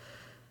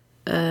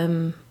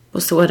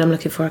what's the word I'm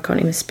looking for? I can't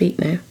even speak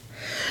now.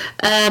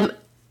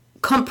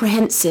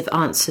 Comprehensive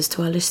answers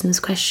to our listeners'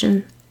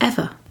 question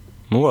ever.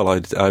 Well, I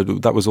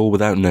that was all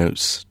without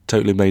notes.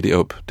 Totally made it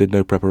up. Did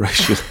no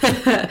preparation.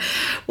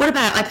 What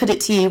about, I put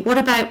it to you, what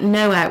about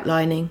no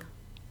outlining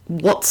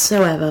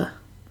whatsoever?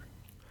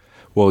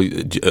 Well,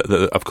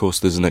 of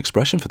course, there's an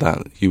expression for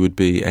that. You would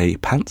be a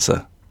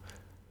pantser,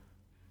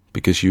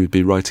 because you would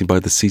be writing by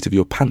the seat of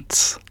your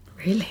pants.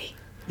 Really?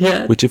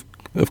 Yeah. Which,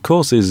 of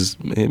course,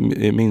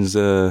 it means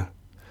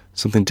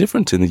something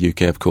different in the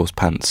UK, of course,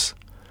 pants.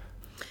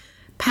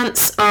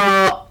 Pants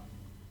are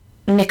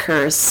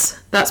knickers.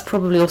 That's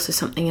probably also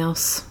something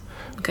else.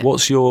 Okay.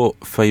 What's your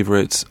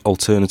favourite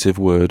alternative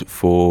word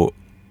for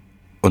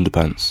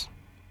underpants?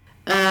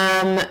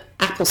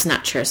 Apple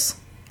snatchers.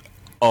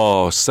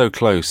 Oh, so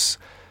close.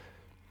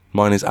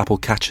 Mine is apple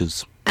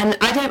catchers. And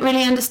I don't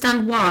really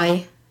understand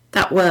why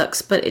that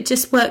works, but it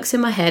just works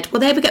in my head. Well,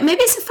 there we go.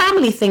 Maybe it's a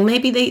family thing.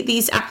 Maybe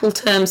these Apple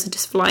terms are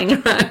just flying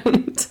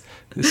around.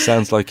 It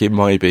sounds like it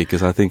might be,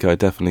 because I think I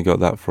definitely got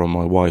that from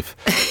my wife.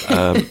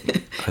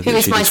 Who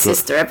is my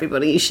sister,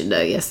 everybody, you should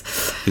know, yes.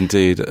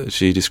 Indeed.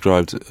 She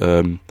described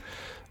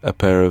a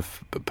pair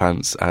of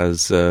pants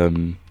as, I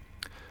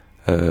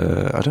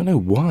don't know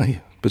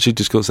why, but she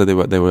just said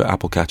they were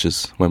apple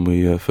catchers when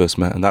we first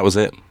met, and that was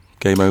it.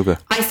 Game over.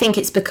 I think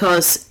it's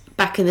because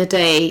back in the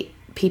day,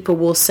 people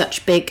wore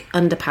such big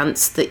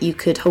underpants that you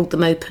could hold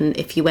them open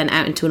if you went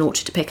out into an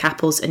orchard to pick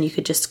apples, and you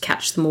could just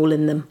catch them all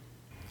in them.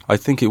 I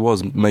think it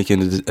was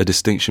making a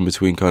distinction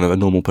between kind of a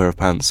normal pair of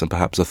pants and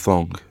perhaps a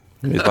thong.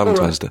 It's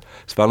Valentine's Day.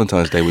 It's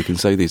Valentine's Day. We can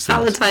say these things.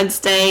 Valentine's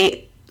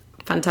Day,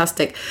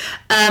 fantastic,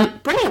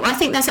 brilliant. I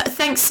think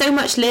thanks so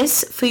much,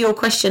 Liz, for your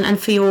question and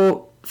for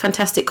your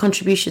fantastic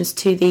contributions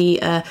to the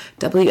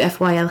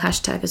WFYL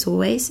hashtag. As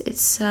always,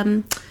 it's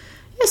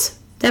yes.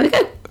 There we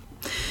go.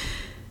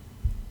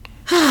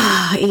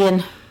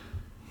 Ian.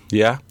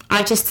 Yeah.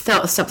 I just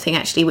thought of something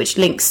actually, which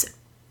links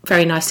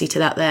very nicely to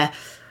that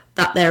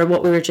there, and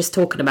what we were just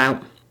talking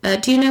about.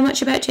 Do you know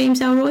much about James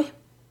Ellroy?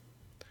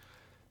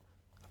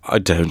 I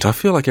don't. I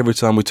feel like every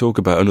time we talk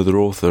about another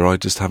author, I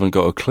just haven't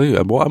got a clue.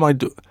 And what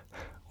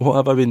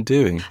have I been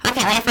doing?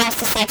 Okay, I have asked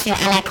to say to you,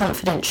 LA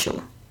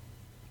Confidential.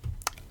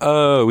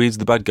 Oh, he's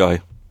the bad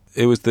guy.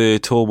 It was the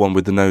tall one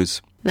with the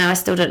nose. No, I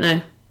still don't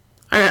know.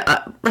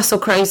 Russell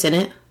Crowe's in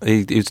it.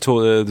 He was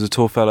tall. There's a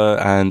tall fella,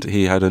 and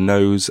he had a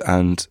nose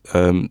and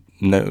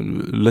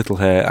little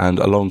hair and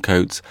a long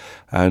coat.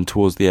 And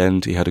towards the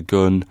end, he had a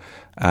gun,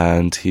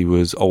 and he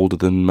was older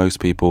than most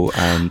people.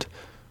 And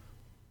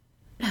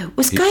no,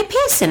 was Guy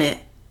Pearce in it?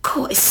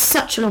 God, it's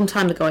such a long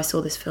time ago I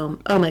saw this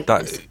film. Oh my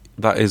goodness.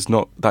 That is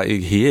not that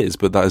he is,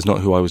 but that is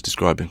not who I was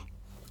describing.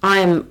 I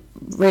am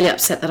really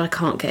upset that I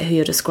can't get who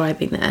you're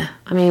describing there.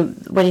 I mean,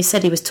 when he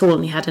said he was tall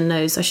and he had a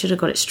nose, I should have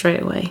got it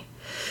straight away.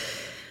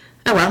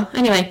 Oh well,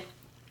 anyway,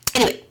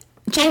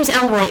 James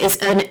Ellroy is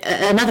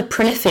another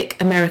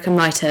prolific American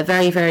writer,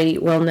 very, very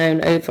well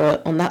known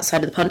over on that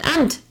side of the pond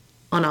and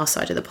on our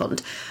side of the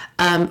pond,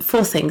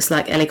 for things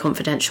like LA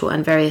Confidential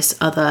and various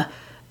other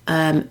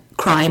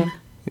crime.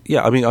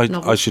 Yeah, I mean,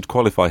 I should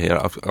qualify here.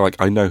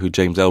 I know who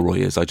James Ellroy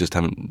is. I just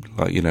haven't,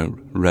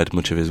 read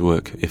much of his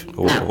work,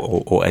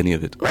 or any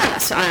of it. Well,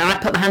 so I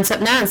put my hands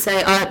up now and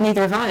say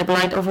neither have I.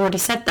 But I've already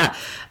said that.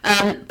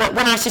 But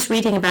when I was just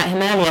reading about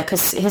him earlier,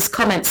 because his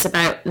comments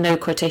about no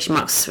quotation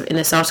marks in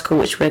this article,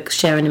 which we're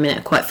sharing in a minute,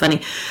 are quite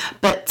funny.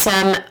 But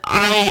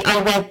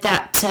I read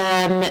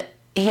that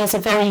he has a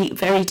very,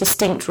 very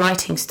distinct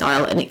writing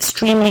style and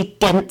extremely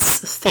dense,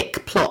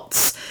 thick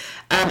plots.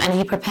 And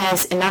he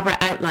prepares elaborate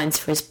outlines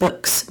for his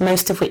books,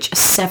 most of which are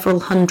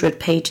several hundred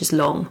pages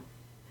long.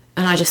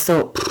 And I just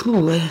thought,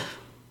 phew.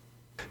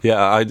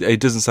 Yeah, it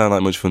doesn't sound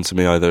like much fun to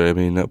me either. I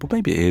mean, well,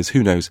 maybe it is.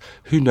 Who knows?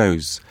 Who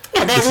knows?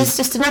 Yeah, there's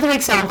just another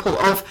example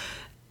of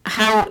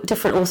how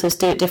different authors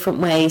do it different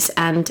ways.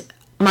 And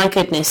my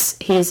goodness,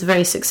 he is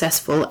very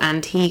successful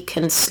and he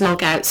can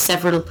slog out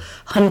several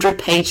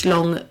 100-page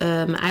long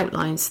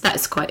outlines.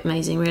 That's quite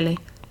amazing, really.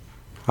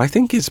 I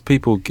think it's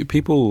people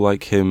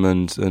like him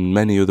and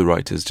many other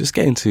writers just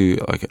get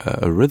into like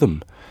a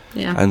rhythm,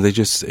 and it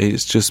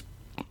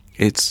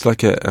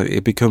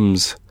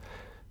becomes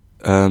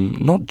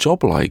not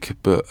job like,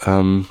 but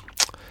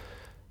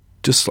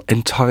just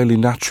entirely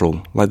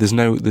natural. Like there's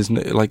no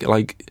like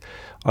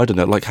I don't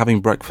know, like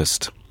having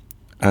breakfast,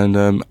 and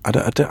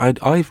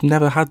I've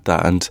never had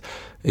that, and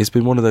it's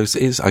been one of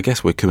those. I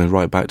guess we're coming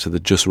right back to the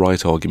just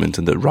right argument,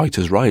 and that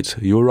writers write.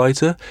 Are you a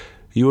writer?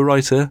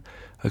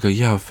 I go,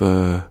 yeah,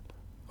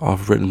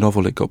 I've written a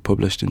novel. It got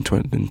published in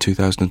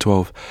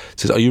 2012. It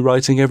says, are you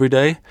writing every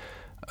day?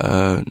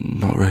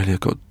 Not really. I've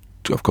got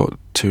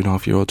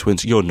 2.5-year-old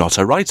twins. You're not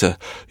a writer.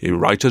 You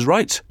writers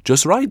write.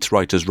 Just write.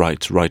 Writers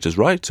write. Writers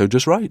write. So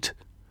just write.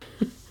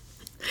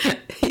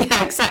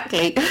 Yeah,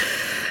 exactly.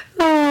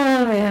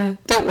 Oh, yeah.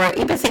 Don't worry.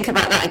 You better think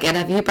about that again,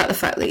 have you? About the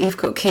fact that you've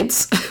got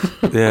kids.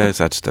 Yeah, I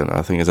just don't.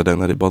 I think I don't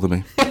let it bother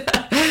me.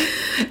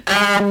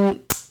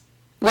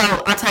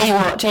 Well, I'll tell you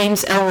what,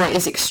 James Ellroy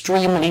is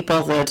extremely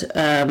bothered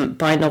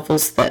by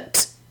novels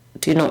that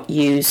do not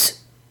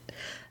use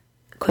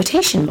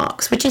quotation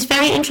marks, which is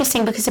very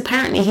interesting because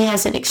apparently he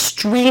has an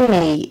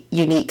extremely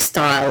unique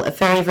style, a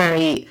very,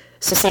 very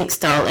succinct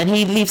style, and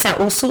he leaves out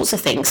all sorts of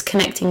things,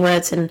 connecting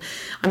words, and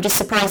I'm just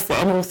surprised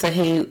that an author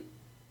who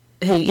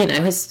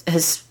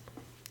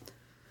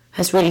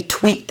has really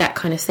tweaked that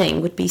kind of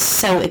thing would be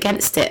so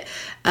against it.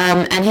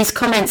 And his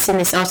comments in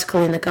this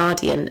article in The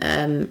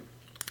Guardian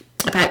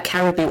about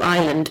Caribou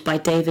Island by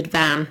David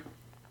Vann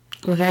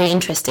were very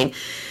interesting.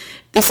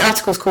 This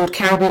article is called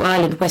Caribou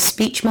Island, Where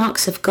Speech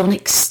Marks Have Gone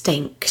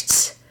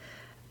Extinct.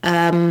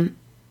 And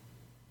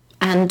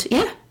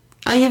yeah,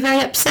 Are you very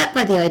upset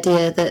by the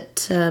idea that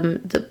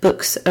that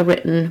books are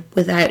written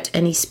without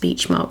any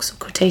speech marks or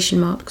quotation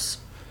marks?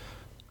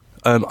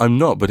 I'm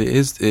not, but it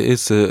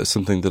is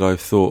something that I've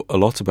thought a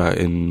lot about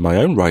in my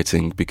own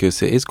writing,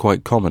 because it is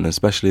quite common,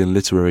 especially in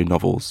literary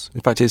novels.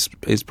 In fact,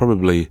 it's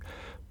probably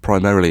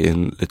primarily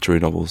in literary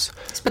novels.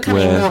 It's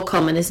becoming more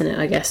common, isn't it,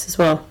 I guess, as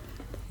well?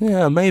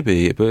 Yeah,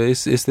 maybe, but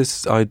it's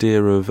this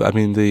idea of, I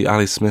mean, the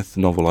Ali Smith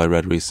novel I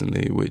read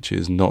recently, which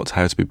is Not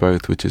How to Be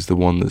Both, which is the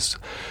one that's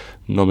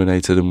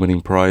nominated and winning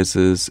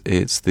prizes.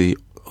 It's the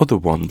other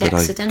one The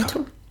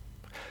Accidental?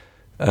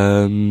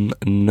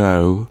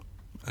 No,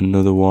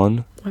 another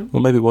one.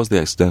 Well, maybe it was The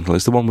Accidental.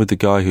 It's the one with the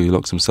guy who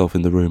locks himself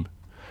in the room.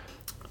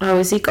 Oh,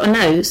 has he got a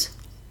nose?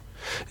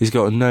 He's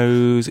got a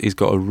nose, he's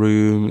got a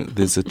room,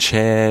 there's a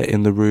chair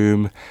in the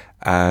room,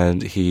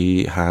 and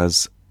he's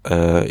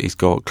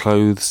got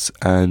clothes,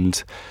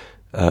 and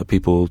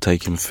people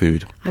take him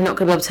food. I'm not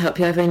going to be able to help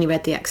you. I've only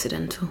read The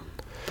Accidental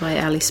by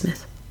Ali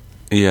Smith.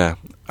 Yeah,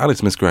 Ali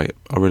Smith's great.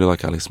 I really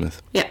like Ali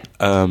Smith. Yeah.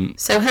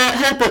 So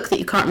her book that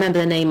you can't remember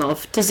the name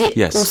of, does it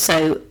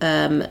also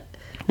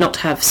not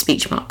have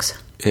speech marks?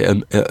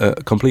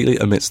 It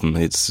completely omits them.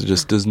 It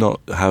just does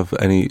not have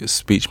any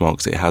speech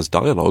marks. It has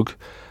dialogue,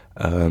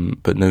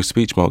 but no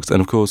speech marks. And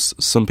of course,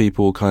 some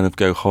people kind of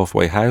go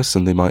halfway house,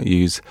 and they might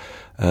use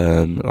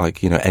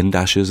end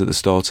dashes at the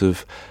start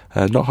of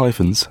not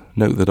hyphens.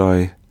 Note that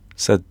I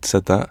said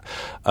that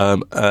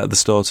at the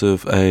start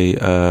of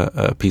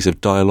a piece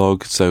of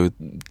dialogue. So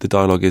the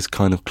dialogue is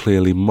kind of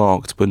clearly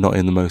marked, but not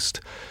in the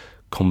most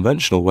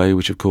conventional way,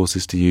 which of course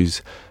is to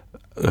use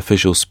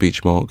official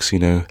speech marks.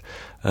 What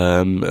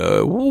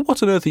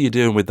on earth are you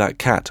doing with that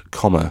cat,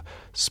 comma,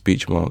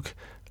 speech mark,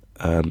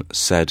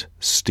 said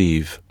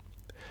Steve.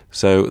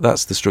 So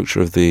that's the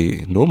structure of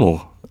the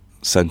normal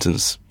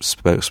sentence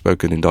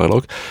spoken in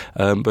dialogue.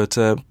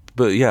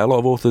 But yeah, a lot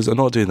of authors are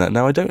not doing that.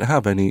 Now, I don't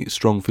have any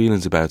strong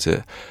feelings about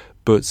it,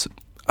 but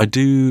I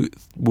do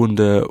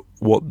wonder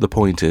what the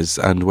point is,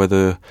 and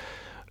whether,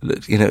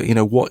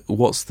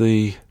 what's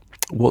the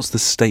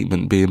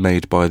statement being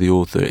made by the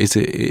author? Is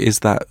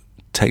that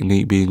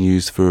technique being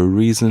used for a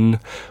reason,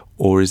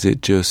 or is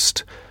it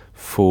just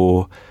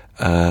for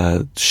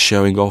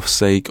showing off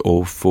sake,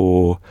 or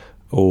for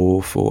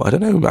I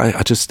don't know.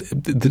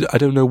 I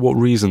don't know what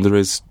reason there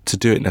is to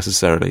do it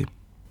necessarily.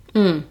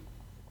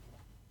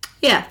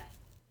 Yeah.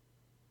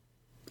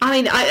 I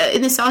mean,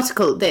 in this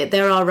article,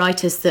 there are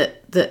writers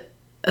that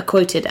are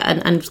quoted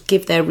and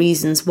give their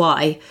reasons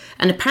why.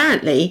 And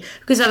apparently,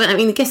 because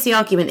I guess the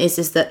argument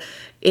is that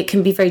it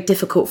can be very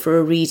difficult for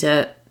a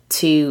reader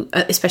to,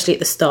 especially at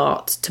the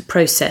start, to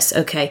process,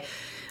 okay,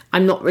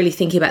 I'm not really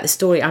thinking about the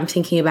story, I'm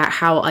thinking about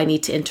how I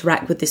need to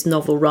interact with this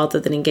novel rather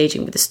than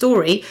engaging with the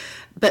story.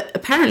 But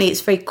apparently it's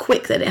very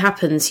quick that it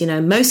happens,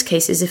 in most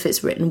cases, if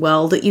it's written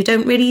well, that you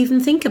don't really even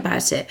think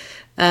about it.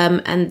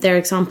 And there are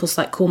examples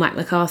like Cormac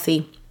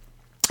McCarthy,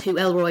 who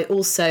Elroy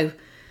also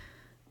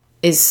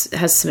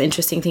has some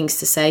interesting things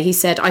to say. He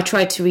said, I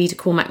tried to read a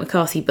Cormac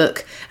McCarthy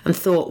book and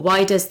thought,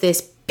 why does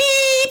this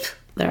beep,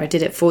 there I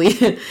did it for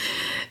you,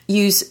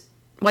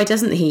 why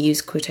doesn't he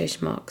use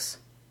quotation marks?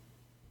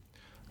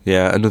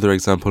 Yeah, another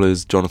example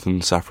is Jonathan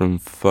Safran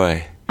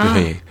Foer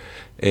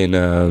in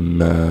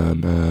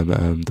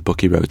the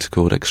book he wrote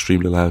called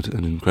Extremely Loud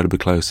and Incredibly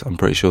Close. I'm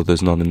pretty sure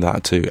there's none in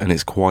that too, and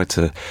it's quite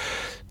a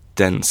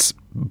dense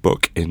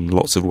book in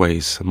lots of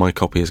ways. My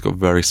copy has got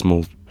very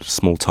small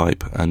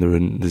type, and there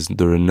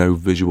are no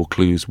visual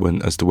clues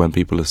as to when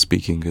people are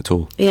speaking at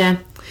all. Yeah.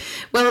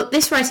 Well,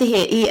 this writer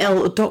here,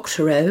 E.L.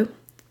 Doctorow,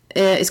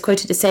 is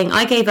quoted as saying,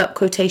 I gave up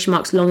quotation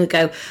marks long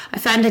ago. I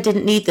found I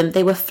didn't need them.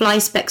 They were fly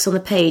specks on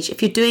the page.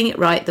 If you're doing it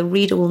right, the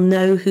reader will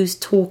know who's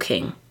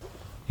talking.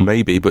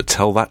 Maybe, but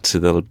tell that to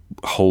the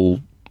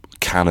whole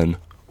canon.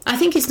 I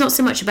think it's not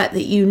so much about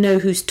that you know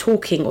who's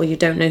talking or you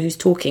don't know who's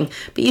talking,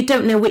 but you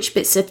don't know which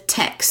bits of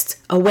text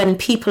are when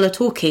people are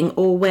talking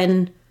or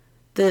when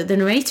the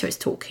narrator is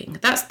talking.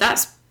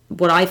 That's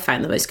what I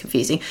found the most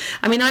confusing.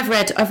 I mean, I've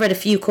read a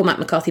few Cormac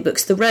McCarthy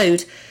books. The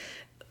Road,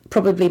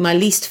 probably my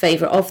least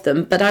favourite of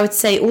them, but I would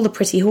say All the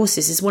Pretty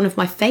Horses is one of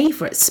my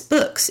favourite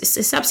books.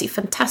 It's absolutely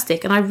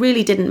fantastic, and I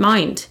really didn't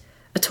mind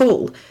at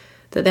all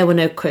that there were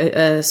no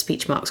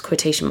speech marks,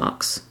 quotation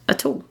marks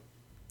at all.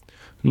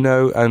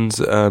 No, and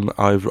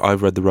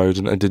I've read The Road,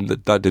 and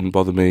that didn't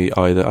bother me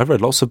either. I've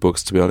read lots of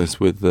books, to be honest,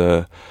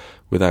 without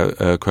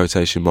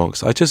quotation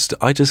marks. I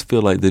just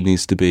feel like there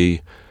needs to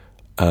be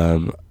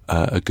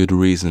a good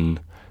reason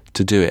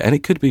to do it, and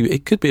it could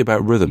be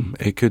about rhythm.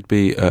 It could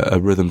be a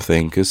rhythm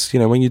thing, because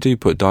when you do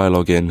put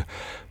dialogue in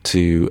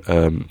to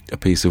a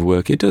piece of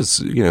work, it does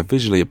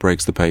visually it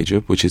breaks the page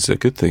up, which is a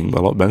good thing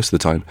most of the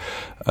time,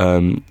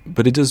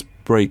 but it does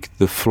break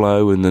the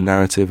flow and the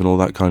narrative and all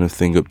that kind of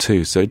thing up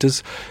too. So it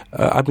does.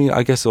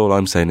 I guess all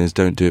I'm saying is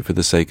don't do it for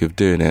the sake of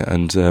doing it.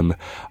 And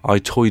I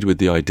toyed with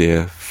the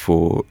idea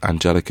for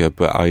Angelica,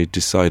 but I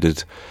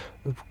decided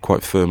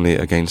quite firmly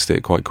against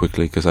it quite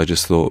quickly, because I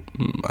just thought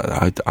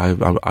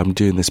I'm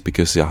doing this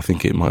because I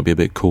think it might be a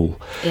bit cool.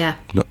 Yeah.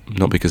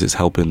 Not because it's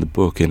helping the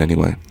book in any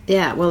way.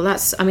 Yeah, well,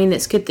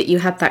 it's good that you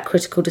had that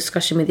critical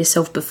discussion with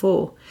yourself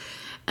before.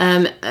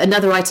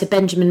 Another writer,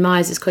 Benjamin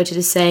Myers, is quoted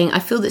as saying, "I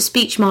feel that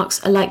speech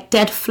marks are like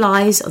dead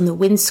flies on the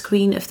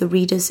windscreen of the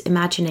reader's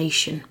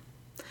imagination.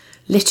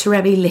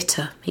 Literary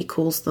litter," he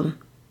calls them.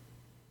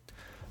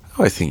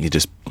 I think you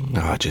just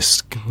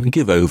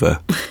give over.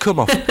 Come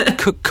off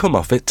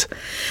it.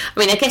 I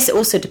mean, I guess it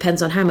also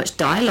depends on how much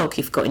dialogue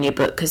you've got in your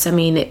book, because, I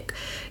mean,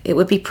 it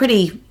would be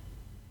pretty...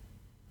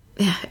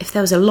 Yeah, if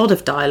there was a lot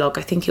of dialogue,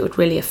 I think it would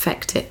really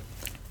affect it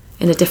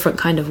in a different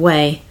kind of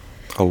way.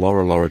 A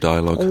Laura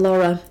dialogue.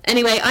 Laura.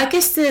 Anyway, I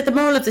guess the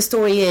moral of the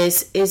story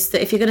is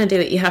that if you're going to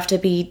do it, you have to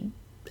be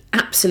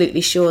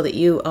absolutely sure that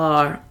you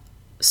are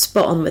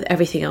spot on with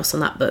everything else on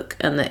that book,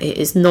 and that it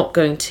is not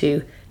going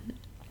to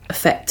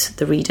affect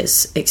the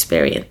reader's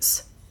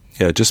experience.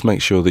 Yeah, just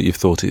make sure that you've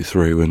thought it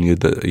through, and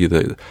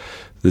the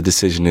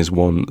decision is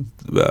one.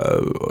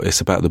 It's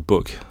about the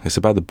book. It's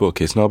about the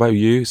book. It's not about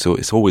you. So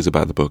it's always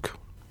about the book.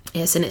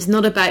 Yes, and it's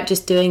not about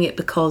just doing it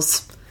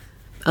because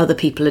other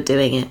people are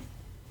doing it,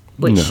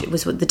 which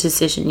was what the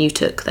decision you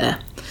took there.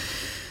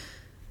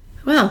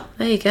 Well,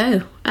 there you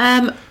go.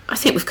 I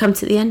think we've come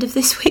to the end of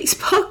this week's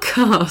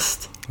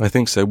podcast. I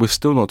think so. We've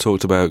still not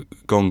talked about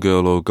Gone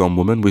Girl or Gone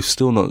Woman. We've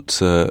still not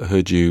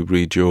heard you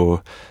read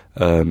your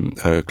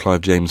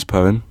Clive James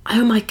poem.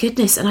 Oh my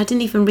goodness, and I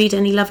didn't even read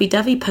any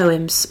lovey-dovey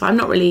poems. But I'm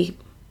not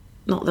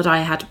that I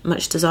had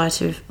much desire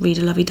to read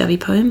a lovey-dovey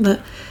poem,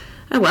 but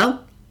oh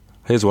well.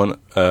 Here's one.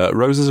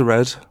 Roses are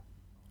red,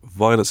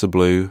 violets are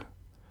blue.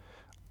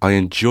 I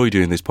enjoy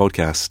doing this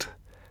podcast,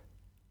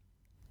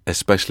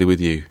 especially with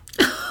you.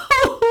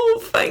 Oh,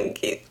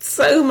 thank you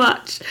so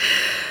much.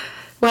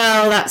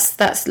 Well,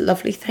 that's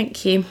lovely,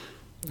 thank you.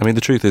 I mean,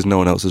 the truth is no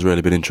one else has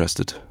really been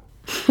interested.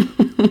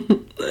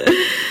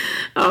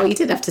 Oh, you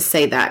did have to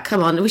say that.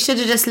 Come on, we should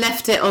have just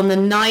left it on the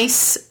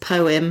nice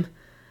poem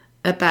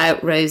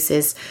about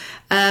roses.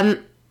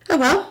 You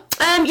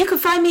can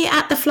find me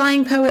at The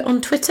Flying Poet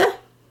on Twitter.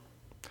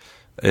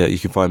 You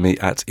can find me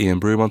at Ian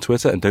Broom on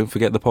Twitter, and don't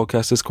forget the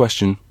podcaster's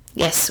question.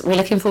 Yes, we're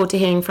looking forward to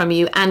hearing from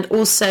you, and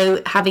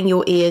also having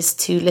your ears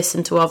to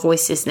listen to our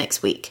voices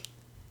next week.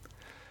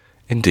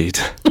 Indeed.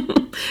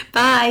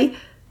 Bye.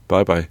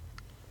 Bye-bye.